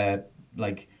overall we're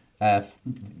like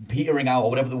petering out,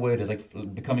 or whatever the word is,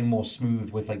 like becoming more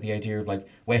smooth with like the idea of like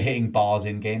we're hitting bars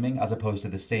in gaming as opposed to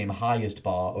the same highest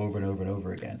bar over and over and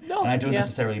over again. And I don't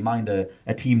necessarily mind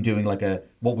a team doing like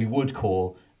what we would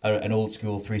call an old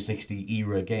school 360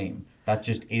 era game. That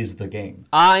just is the game.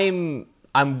 I'm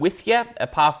with you,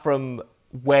 apart from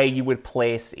where you would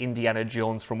place Indiana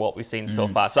Jones from what we've seen so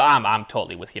far. So I'm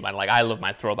totally with you, man. Like, I love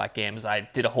my throwback games. I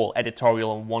did a whole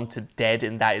editorial on Wanted Dead,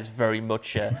 and that is very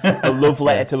much a love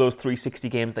letter to those 360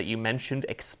 games that you mentioned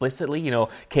explicitly. You know,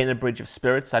 Kena Bridge of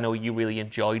Spirits, I know you really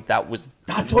enjoyed.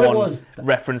 That's what it was.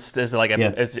 Referenced as like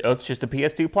it's just a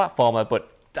PS2 platformer,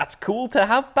 but that's cool to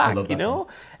have back, you know?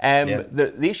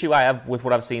 The issue I have with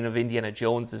what I've seen of Indiana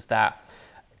Jones is that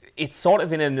it's sort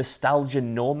of in a nostalgia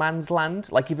no man's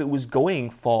land. Like if it was going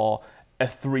for a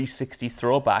 360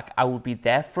 throwback, I would be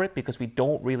there for it because we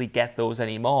don't really get those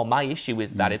anymore. My issue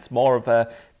is that it's more of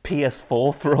a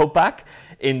PS4 throwback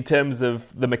in terms of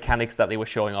the mechanics that they were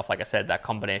showing off. Like I said, that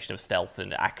combination of stealth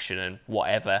and action and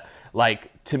whatever.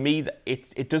 Like, to me,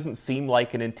 it doesn't seem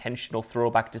like an intentional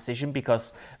throwback decision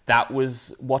because that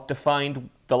was what defined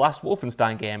the last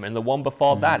Wolfenstein game and the one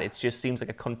before that. It just seems like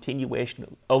a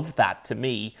continuation of that to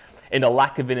me, in a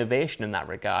lack of innovation in that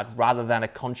regard, rather than a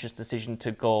conscious decision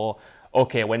to go,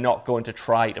 okay, we're not going to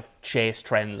try to chase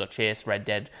trends or chase Red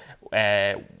Dead.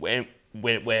 We're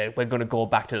going to go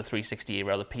back to the 360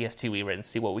 era or the PS2 era and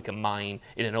see what we can mine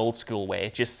in an old school way.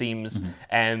 It just seems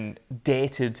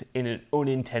dated in an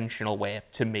unintentional way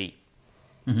to me.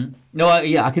 No,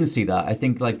 I can see that. I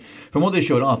think, like, from what they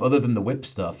showed off, other than the whip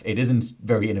stuff, it isn't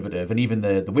very innovative. And even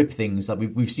the whip things, that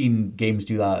we've seen games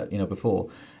do that, before.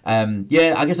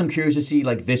 I guess I'm curious to see,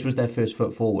 like, this was their first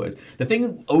foot forward. The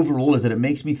thing overall is that it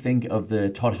makes me think of the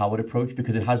Todd Howard approach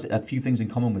because it has a few things in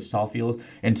common with Starfield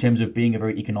in terms of being a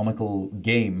very economical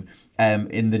game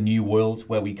in the new world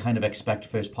where we kind of expect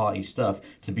first-party stuff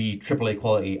to be AAA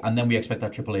quality, and then we expect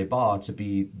that AAA bar to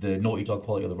be the Naughty Dog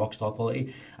quality or the Rockstar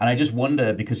quality. And I just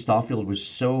wonder, because Starfield was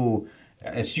so,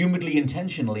 assumedly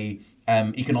intentionally,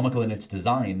 economical in its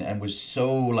design and was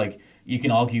so, like, you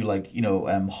can argue, like,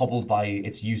 hobbled by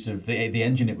its use of the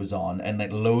engine it was on and,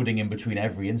 like, loading in between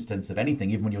every instance of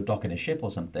anything, even when you're docking a ship or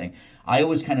something. I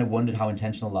always kind of wondered how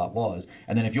intentional that was.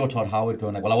 And then if you're Todd Howard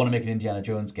going, like, well, I want to make an Indiana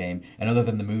Jones game, and other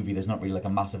than the movie, there's not really, like, a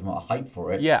massive amount of hype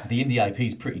for it. Yeah. The indie IP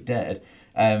is pretty dead.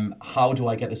 How do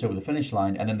I get this over the finish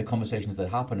line? And then the conversations that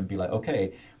happen and be like,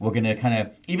 okay, we're going to kind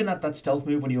of, even that stealth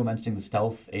move when you were mentioning the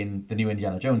stealth in the new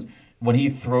Indiana Jones, when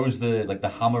he throws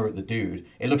the hammer at the dude,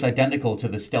 it looks identical to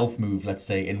the stealth move, let's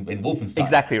say, in Wolfenstein.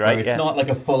 Exactly right. It's not like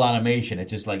a full animation.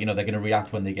 It's just like, they're going to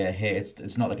react when they get hit.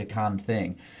 It's not like a canned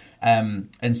thing.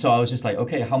 And so I was just like,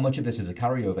 okay, how much of this is a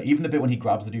carryover? Even the bit when he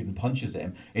grabs the dude and punches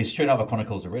him is straight out of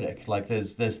Chronicles of Riddick. Like,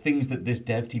 there's things that this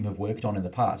dev team have worked on in the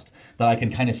past that I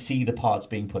can kind of see the parts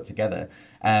being put together.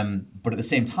 But at the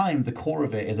same time, the core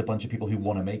of it is a bunch of people who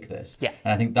want to make this. Yeah.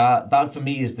 And I think that for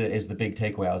me is the big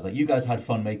takeaway. I was like, you guys had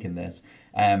fun making this,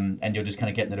 and you're just kind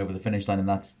of getting it over the finish line. And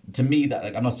that's, to me, that,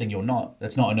 like, I'm not saying you're not.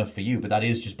 That's not enough for you, but that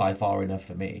is just by far enough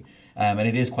for me. And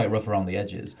it is quite rough around the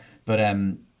edges. But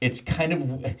it's kind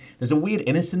of, there's a weird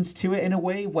innocence to it in a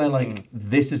way where, like,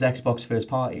 this is Xbox first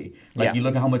party. Like, you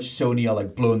look at how much Sony are,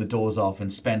 like, blowing the doors off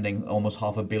and spending almost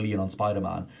 $500 million on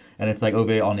Spider-Man. And it's like,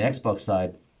 over on the Xbox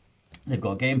side, they've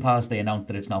got Game Pass. They announced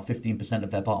that it's now 15%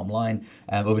 of their bottom line.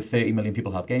 Over 30 million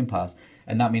people have Game Pass.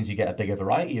 And that means you get a bigger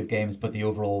variety of games, but the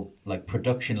overall, like,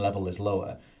 production level is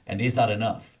lower. And is that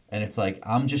enough? And it's like,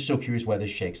 I'm just so curious where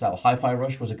this shakes out. Hi-Fi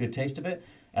Rush was a good taste of it.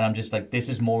 And I'm just like, this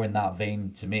is more in that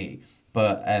vein to me.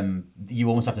 But you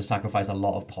almost have to sacrifice a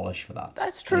lot of polish for that.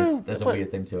 That's true. There's a weird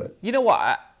thing to it. You know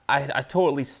what? I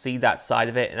totally see that side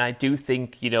of it, and I do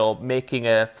think, making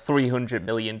a $300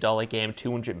 million game,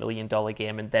 $200 million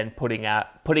game, and then putting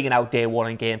it out day one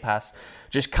on Game Pass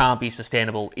just can't be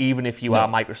sustainable, even if you are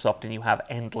Microsoft and you have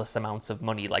endless amounts of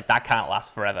money. Like, that can't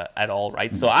last forever at all,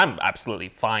 right? So I'm absolutely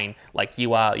fine, like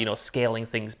you are, scaling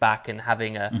things back and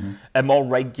having a more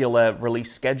regular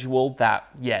release schedule that,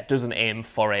 doesn't aim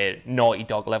for a Naughty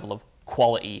Dog level of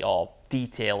quality or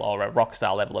detail or a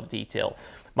Rockstar level of detail.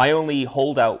 My only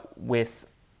holdout with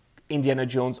Indiana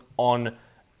Jones on,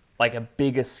 like, a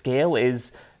bigger scale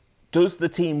is, does the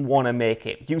team want to make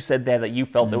it? You said there that you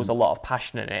felt there was a lot of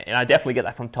passion in it, and I definitely get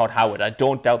that from Todd Howard. I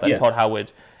don't doubt that Todd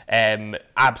Howard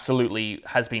absolutely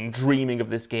has been dreaming of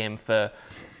this game for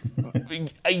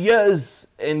years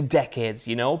and decades,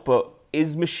 but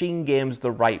is Machine Games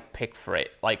the right pick for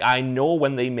it? Like, I know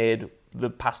when they made the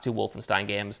past two Wolfenstein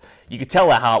games, you could tell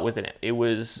their heart was in it. It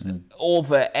was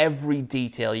over every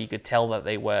detail. You could tell that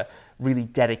they were really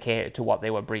dedicated to what they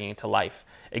were bringing to life.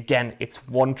 Again, it's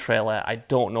one trailer. I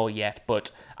don't know yet, but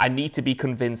I need to be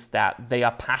convinced that they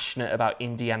are passionate about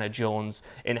Indiana Jones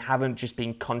and haven't just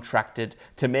been contracted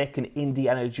to make an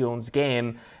Indiana Jones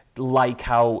game like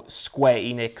how Square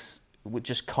Enix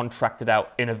just contracted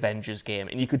out an Avengers game.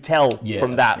 And you could tell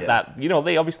from that,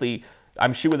 they obviously,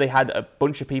 I'm sure they had a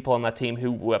bunch of people on that team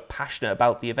who were passionate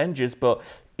about the Avengers, but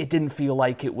it didn't feel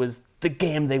like it was the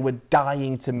game they were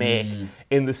dying to make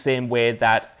in the same way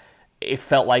that it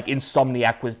felt like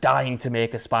Insomniac was dying to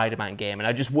make a Spider-Man game. And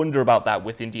I just wonder about that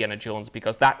with Indiana Jones,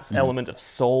 because that element of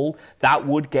soul, that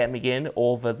would get me in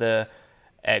over the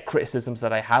criticisms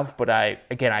that I have. But I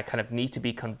kind of need to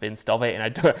be convinced of it.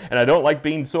 And I don't like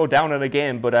being so down on a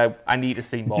game, but I need to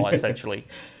see more, essentially.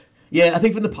 Yeah, I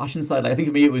think from the passion side, I think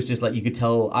for me it was just like you could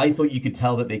tell. I thought you could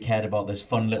tell that they cared about this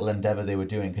fun little endeavor they were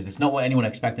doing because it's not what anyone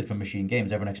expected from Machine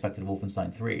Games. Everyone expected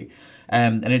Wolfenstein 3,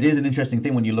 and it is an interesting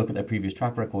thing when you look at their previous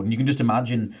track record, and you can just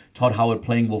imagine Todd Howard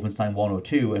playing Wolfenstein 1 or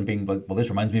 2 and being like, "Well, this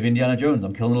reminds me of Indiana Jones.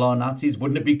 I'm killing a lot of Nazis.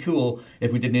 Wouldn't it be cool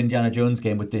if we did an Indiana Jones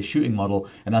game with this shooting model?"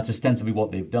 And that's ostensibly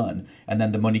what they've done. And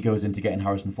then the money goes into getting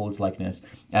Harrison Ford's likeness,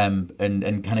 and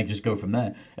kind of just go from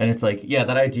there. And it's like, yeah,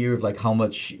 that idea of like how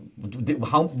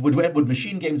would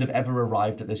Machine Games have ever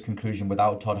arrived at this conclusion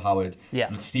without Todd Howard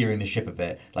steering the ship a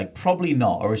bit? Like, probably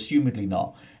not, or assumedly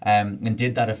not. And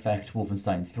did that affect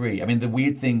Wolfenstein 3? I mean, the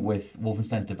weird thing with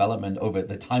Wolfenstein's development over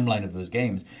the timeline of those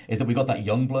games is that we got that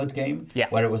Youngblood game,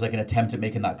 where it was like an attempt at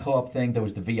making that co-op thing. There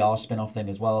was the VR spin-off thing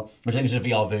as well, which I think is a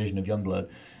VR version of Youngblood.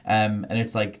 And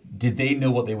it's like, did they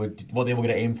know what they were going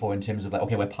to aim for in terms of like,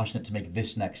 okay, we're passionate to make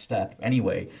this next step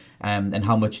anyway, and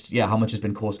how much has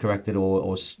been course corrected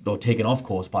or taken off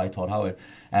course by Todd Howard,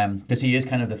 because he is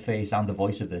kind of the face and the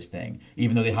voice of this thing,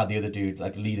 even though they had the other dude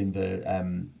like leading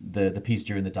the piece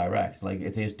during the direct. Like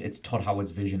it's Todd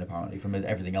Howard's vision apparently from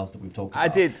everything else that we've talked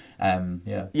about.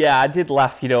 I did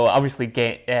laugh. Obviously,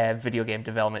 video game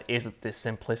development isn't this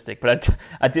simplistic, but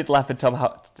I did laugh at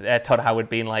Todd Howard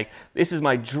being like, "This is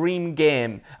my dream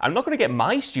game. I'm not going to get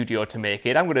my studio to make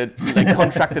it. I'm going to like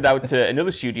contract it out to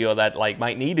another studio that like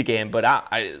might need a game, but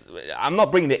I'm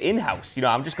not bringing it in house.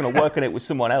 I'm just going to work on it with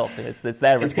someone else, and it's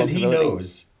their responsibility." It's because he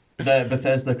knows that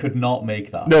Bethesda could not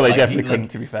make that. No, they definitely couldn't,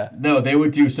 to be fair. No, they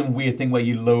would do some weird thing where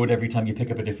you load every time you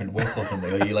pick up a different whip or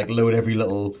something, or you like load every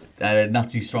little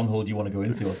Nazi stronghold you want to go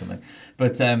into or something.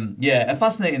 But a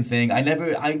fascinating thing. I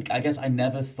guess I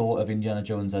never thought of Indiana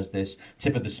Jones as this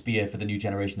tip of the spear for the new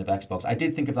generation of Xbox. I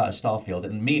did think of that as Starfield,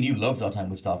 and me and you loved our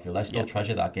time with Starfield. I still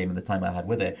treasure that game and the time I had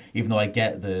with it, even though I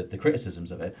get the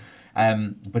criticisms of it.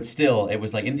 But still, it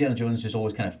was like Indiana Jones just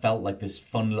always kind of felt like this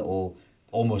fun little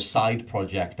almost side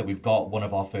project that we've got one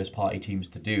of our first party teams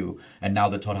to do, and now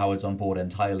that Todd Howard's on board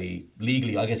entirely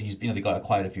legally, I guess they got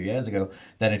acquired a few years ago,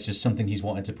 then it's just something he's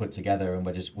wanted to put together, and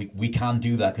we can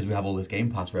do that because we have all this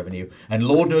Game Pass revenue, and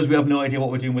Lord knows we have no idea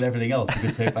what we're doing with everything else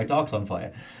because Perfect Dark's on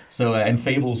fire, so and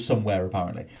Fable's somewhere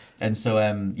apparently, and so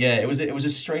it was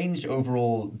a strange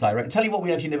overall direct. Tell you what,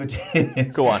 we actually never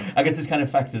did. Go on. I guess this kind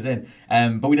of factors in,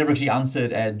 but we never actually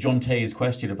answered John Tay's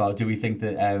question about do we think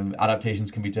that adaptations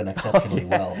can be done exceptionally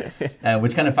well,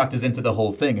 which kind of factors into the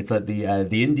whole thing. It's like the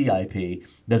indie IP,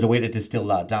 there's a way to distill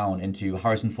that down into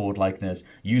Harrison Ford likeness,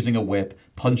 using a whip,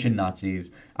 punching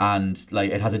Nazis, and like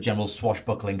it has a general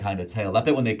swashbuckling kind of tale. That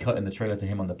bit when they cut in the trailer to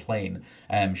him on the plane,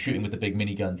 shooting with the big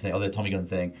minigun thing or the Tommy gun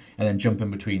thing, and then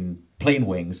jumping between plane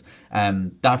wings,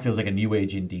 that feels like a new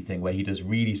age indie thing where he does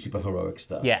really super heroic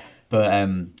stuff. Yeah. But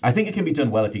I think it can be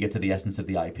done well if you get to the essence of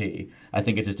the IP. I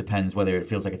think it just depends whether it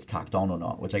feels like it's tacked on or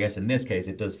not, which I guess in this case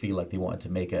it does feel like they wanted to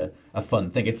make a fun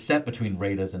thing. It's set between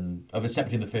Raiders and it was set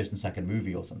between the first and second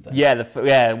movie or something. Temple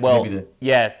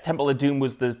of Doom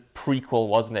was the prequel,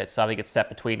 wasn't it? So I think it's set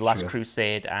between Last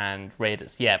Crusade and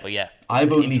Raiders.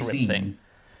 I've only seen.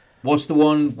 What's the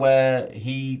one where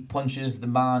he punches the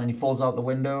man and he falls out the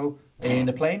window in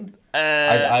a plane?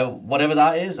 Whatever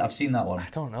that is, I've seen that one. I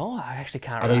don't know. I actually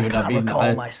can't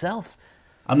recall myself.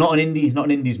 I'm not an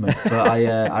indies man, but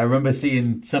I remember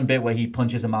seeing some bit where he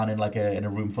punches a man in in a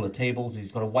room full of tables.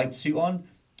 He's got a white suit on,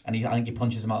 and I think he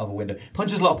punches him out of a window.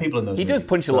 Punches a lot of people in those movies. He does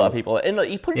punch a lot of people. And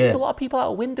he punches a lot of people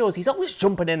out of windows. He's always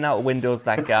jumping in and out of windows,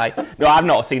 that guy. No, I've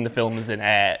not seen the films in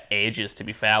ages, to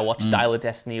be fair. I watched Dial of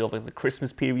Destiny over the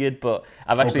Christmas period, but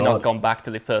I've actually not gone back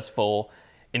to the first four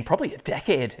in probably a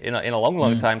decade, in a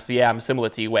long time. So yeah, I'm similar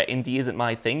to you, where indie isn't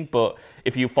my thing, but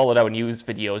if you followed our news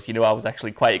videos, I was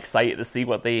actually quite excited to see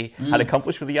what they had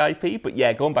accomplished with the IP. But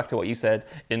yeah, going back to what you said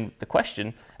in the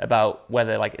question about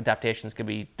whether like adaptations can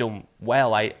be done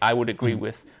well, I would agree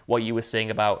with what you were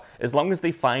saying about as long as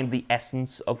they find the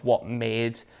essence of what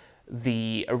made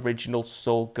the original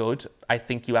so good, I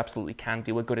think you absolutely can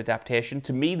do a good adaptation.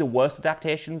 To me, the worst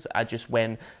adaptations are just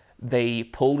when they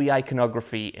pull the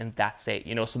iconography and that's it.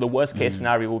 So the worst case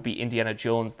scenario would be Indiana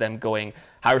Jones, them going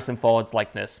Harrison Ford's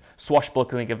likeness,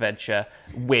 swashbuckling adventure,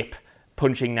 whip,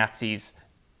 punching Nazis,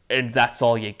 and that's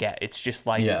all you get. It's just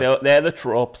like, they're the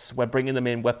tropes, we're bringing them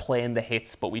in, we're playing the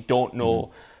hits, but we don't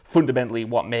know fundamentally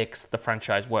what makes the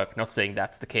franchise work. Not saying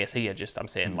that's the case here, just I'm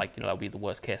saying that would be the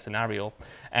worst case scenario.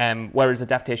 Whereas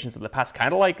adaptations of the past,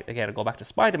 kind of like, again, I go back to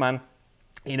Spider-Man,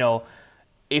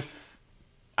 if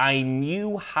I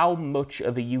knew how much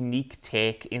of a unique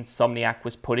take Insomniac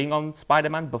was putting on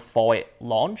Spider-Man before it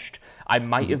launched, I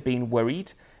might have been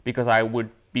worried, because I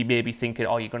would be maybe thinking,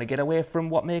 you're going to get away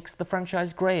from what makes the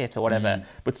franchise great or whatever.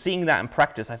 But seeing that in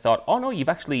practice, I thought, oh no, you've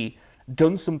actually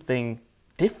done something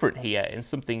different here, in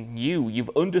something new.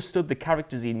 You've understood the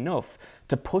characters enough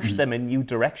to push them in new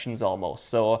directions almost.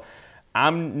 So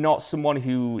I'm not someone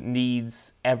who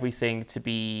needs everything to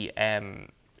be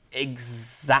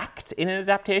exact in an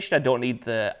adaptation. I don't need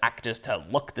the actors to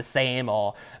look the same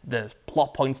or the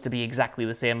plot points to be exactly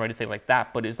the same or anything like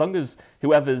that. But as long as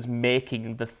whoever's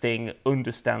making the thing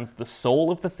understands the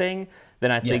soul of the thing,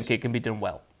 then I think it can be done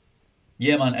well.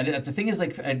 Yeah, man. And the thing is,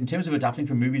 like, in terms of adapting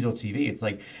from movies or TV, it's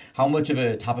like, how much of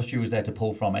a tapestry was there to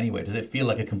pull from anyway? Does it feel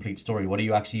like a complete story? What are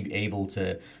you actually able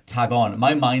to tag on?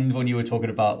 My mind, when you were talking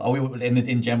about,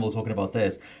 in general talking about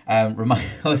this, I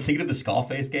was thinking of the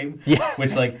Scarface game. Yeah.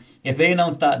 Which, like, if they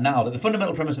announced that now, like, the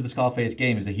fundamental premise of the Scarface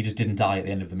game is that he just didn't die at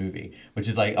the end of the movie, which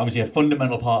is, like, obviously a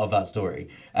fundamental part of that story.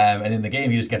 And in the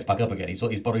game, he just gets back up again.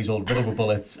 His body's all riddled with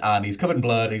bullets, and he's covered in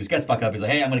blood, and he just gets back up. He's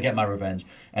like, hey, I'm going to get my revenge.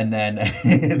 And then,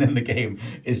 and then the game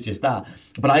is just that.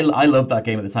 But I loved that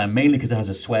game at the time, mainly because it has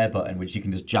a swear button, which you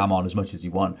can just jam on as much as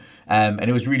you want. And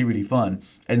it was really, really fun.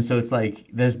 And so it's like,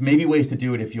 there's maybe ways to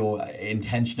do it if you're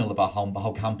intentional about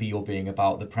how campy you're being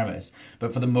about the premise.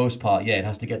 But for the most part, yeah, it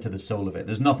has to get to the soul of it.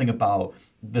 There's nothing about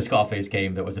the Scarface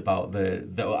game that was about the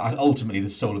ultimately the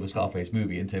soul of the Scarface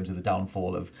movie in terms of the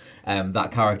downfall of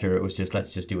that character. It was just,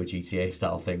 let's just do a GTA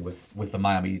style thing with the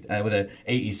Miami, with a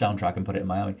 80s soundtrack and put it in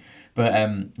Miami. But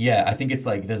yeah, I think it's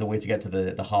like there's a way to get to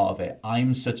the heart of it.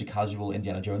 I'm such a casual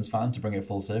Indiana Jones fan, to bring it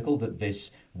full circle, that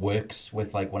this works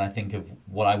with, like, when I think of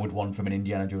what I would want from an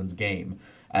Indiana Jones game,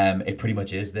 it pretty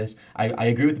much is this. I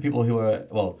agree with the people who are,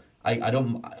 well,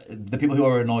 the people who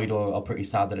are annoyed or are pretty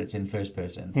sad that it's in first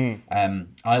person.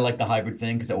 I like the hybrid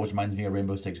thing because it always reminds me of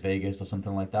Rainbow Six Vegas or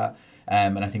something like that.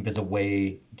 And I think there's a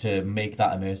way to make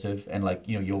that immersive, and, like,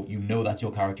 you know that's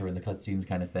your character in the cutscenes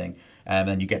kind of thing, and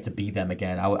then you get to be them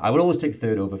again. I would always take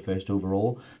third over first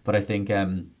overall, but I think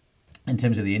in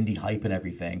terms of the indie hype and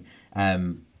everything,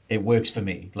 it works for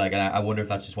me. Like, and I wonder if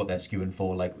that's just what they're skewing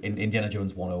for. Like in Indiana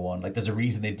Jones 101, like, there's a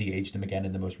reason they de-aged him again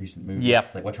in the most recent movie. Yeah,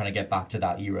 it's like we're trying to get back to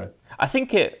that era. I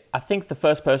think the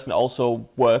first person also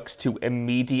works to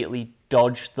immediately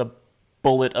dodge the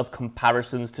bullet of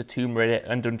comparisons to Tomb Raider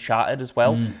and Uncharted as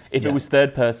well. If it was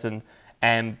third person,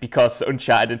 because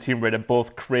Uncharted and Tomb Raider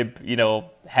both crib,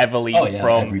 heavily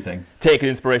from everything, taking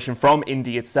inspiration from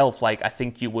indie itself, like, I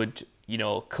think you would,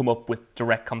 come up with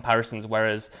direct comparisons,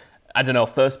 whereas, I don't know,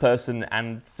 first-person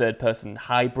and third-person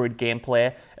hybrid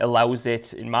gameplay allows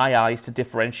it, in my eyes, to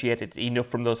differentiate it enough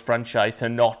from those franchises to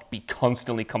not be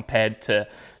constantly compared to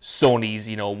Sony's,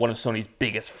 one of Sony's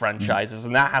biggest franchises,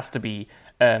 and that has to be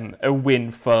a win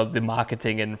for the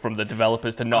marketing and from the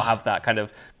developers to not have that kind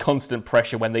of constant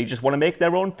pressure when they just want to make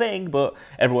their own thing, but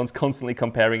everyone's constantly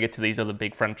comparing it to these other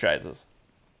big franchises.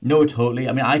 No, totally.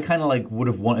 I mean, I kind of like would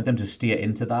have wanted them to steer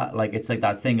into that. Like, it's like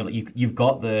that thing, like, you've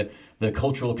got the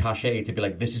cultural cachet to be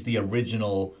like, this is the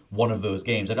original one of those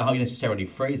games. I don't know how you necessarily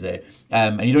phrase it.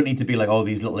 And you don't need to be like, oh,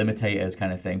 these little imitators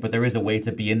kind of thing. But there is a way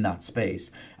to be in that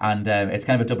space. And it's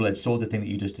kind of a double-edged sword, the thing that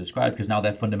you just described, because now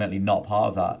they're fundamentally not part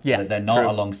of that. Yeah, they're not true.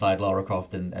 Alongside Lara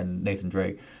Croft and Nathan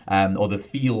Drake, or the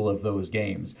feel of those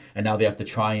games. And now they have to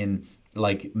try and,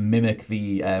 like, mimic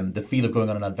the feel of going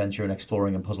on an adventure and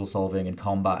exploring and puzzle solving and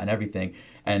combat and everything,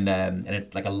 and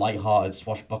it's like a light-hearted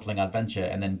swashbuckling adventure,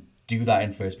 and then do that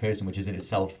in first person, which is in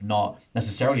itself not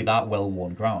necessarily that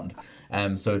well-worn ground.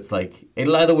 So it's like,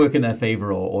 it'll either work in their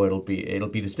favor or it'll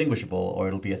be distinguishable, or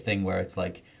it'll be a thing where it's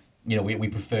like, we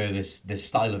prefer this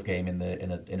style of game in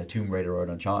a Tomb Raider or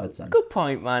an Uncharted sense. Good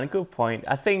point, man. Good point.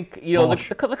 I think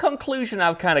the conclusion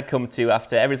I've kind of come to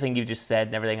after everything you've just said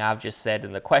and everything I've just said,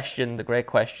 and the great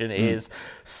question is: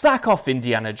 sack off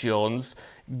Indiana Jones,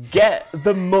 get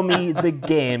The Mummy the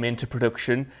game into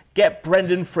production, get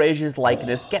Brendan Fraser's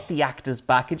likeness, get the actors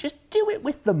back, and just do it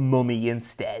with The Mummy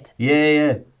instead.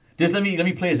 Yeah. Just let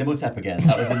me play Imhotep again.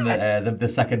 That was in the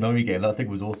second Mummy game. That thing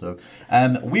was also.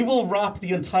 We will wrap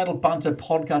the Untitled Banter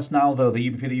podcast now, though.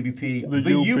 The UBP. The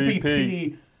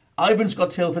UBP. I've been Scott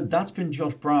Tilford. That's been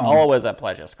Josh Brown. Always a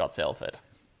pleasure, Scott Tilford.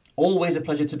 Always a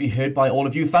pleasure to be heard by all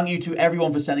of you. Thank you to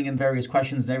everyone for sending in various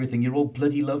questions and everything. You're all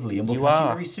bloody lovely, and we'll catch you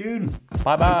very soon.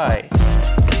 Bye-bye.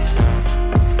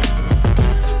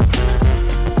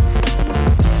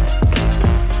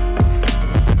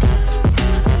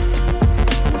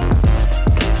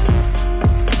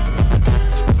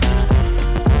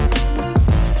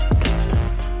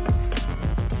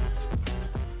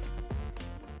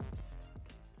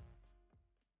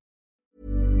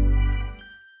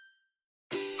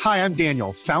 Hi, I'm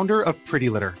Daniel, founder of Pretty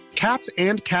Litter. Cats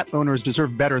and cat owners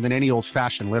deserve better than any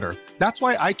old-fashioned litter. That's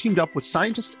why I teamed up with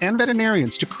scientists and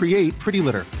veterinarians to create Pretty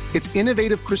Litter. Its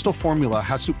innovative crystal formula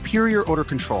has superior odor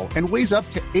control and weighs up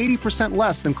to 80%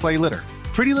 less than clay litter.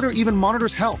 Pretty Litter even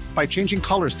monitors health by changing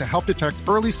colors to help detect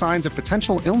early signs of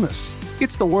potential illness.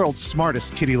 It's the world's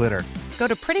smartest kitty litter. Go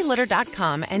to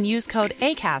prettylitter.com and use code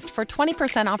ACAST for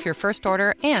 20% off your first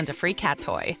order and a free cat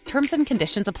toy. Terms and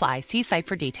conditions apply. See site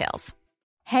for details.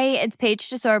 Hey, it's Paige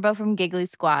DeSorbo from Giggly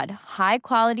Squad. High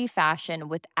quality fashion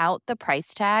without the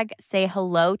price tag. Say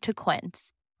hello to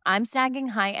Quince. I'm snagging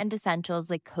high-end essentials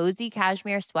like cozy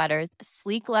cashmere sweaters,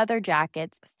 sleek leather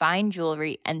jackets, fine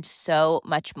jewelry, and so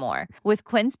much more. With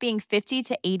Quince being 50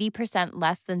 to 80%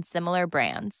 less than similar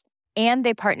brands. And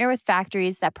they partner with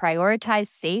factories that prioritize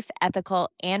safe, ethical,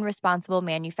 and responsible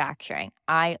manufacturing.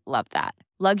 I love that.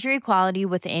 Luxury quality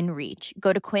within reach.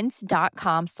 Go to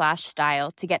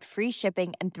quince.com/style to get free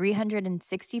shipping and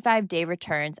 365-day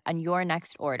returns on your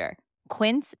next order.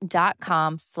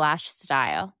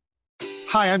 Quince.com/style.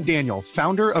 Hi, I'm Daniel,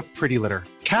 founder of Pretty Litter.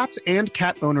 Cats and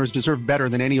cat owners deserve better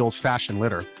than any old-fashioned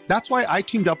litter. That's why I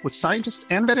teamed up with scientists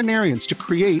and veterinarians to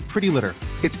create Pretty Litter.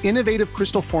 Its innovative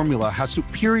crystal formula has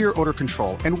superior odor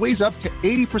control and weighs up to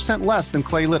 80% less than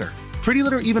clay litter. Pretty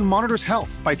Litter even monitors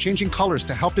health by changing colors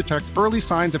to help detect early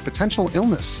signs of potential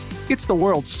illness. It's the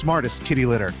world's smartest kitty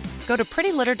litter. Go to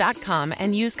prettylitter.com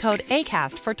and use code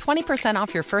ACAST for 20%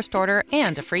 off your first order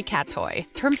and a free cat toy.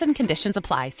 Terms and conditions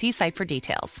apply. See site for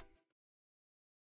details.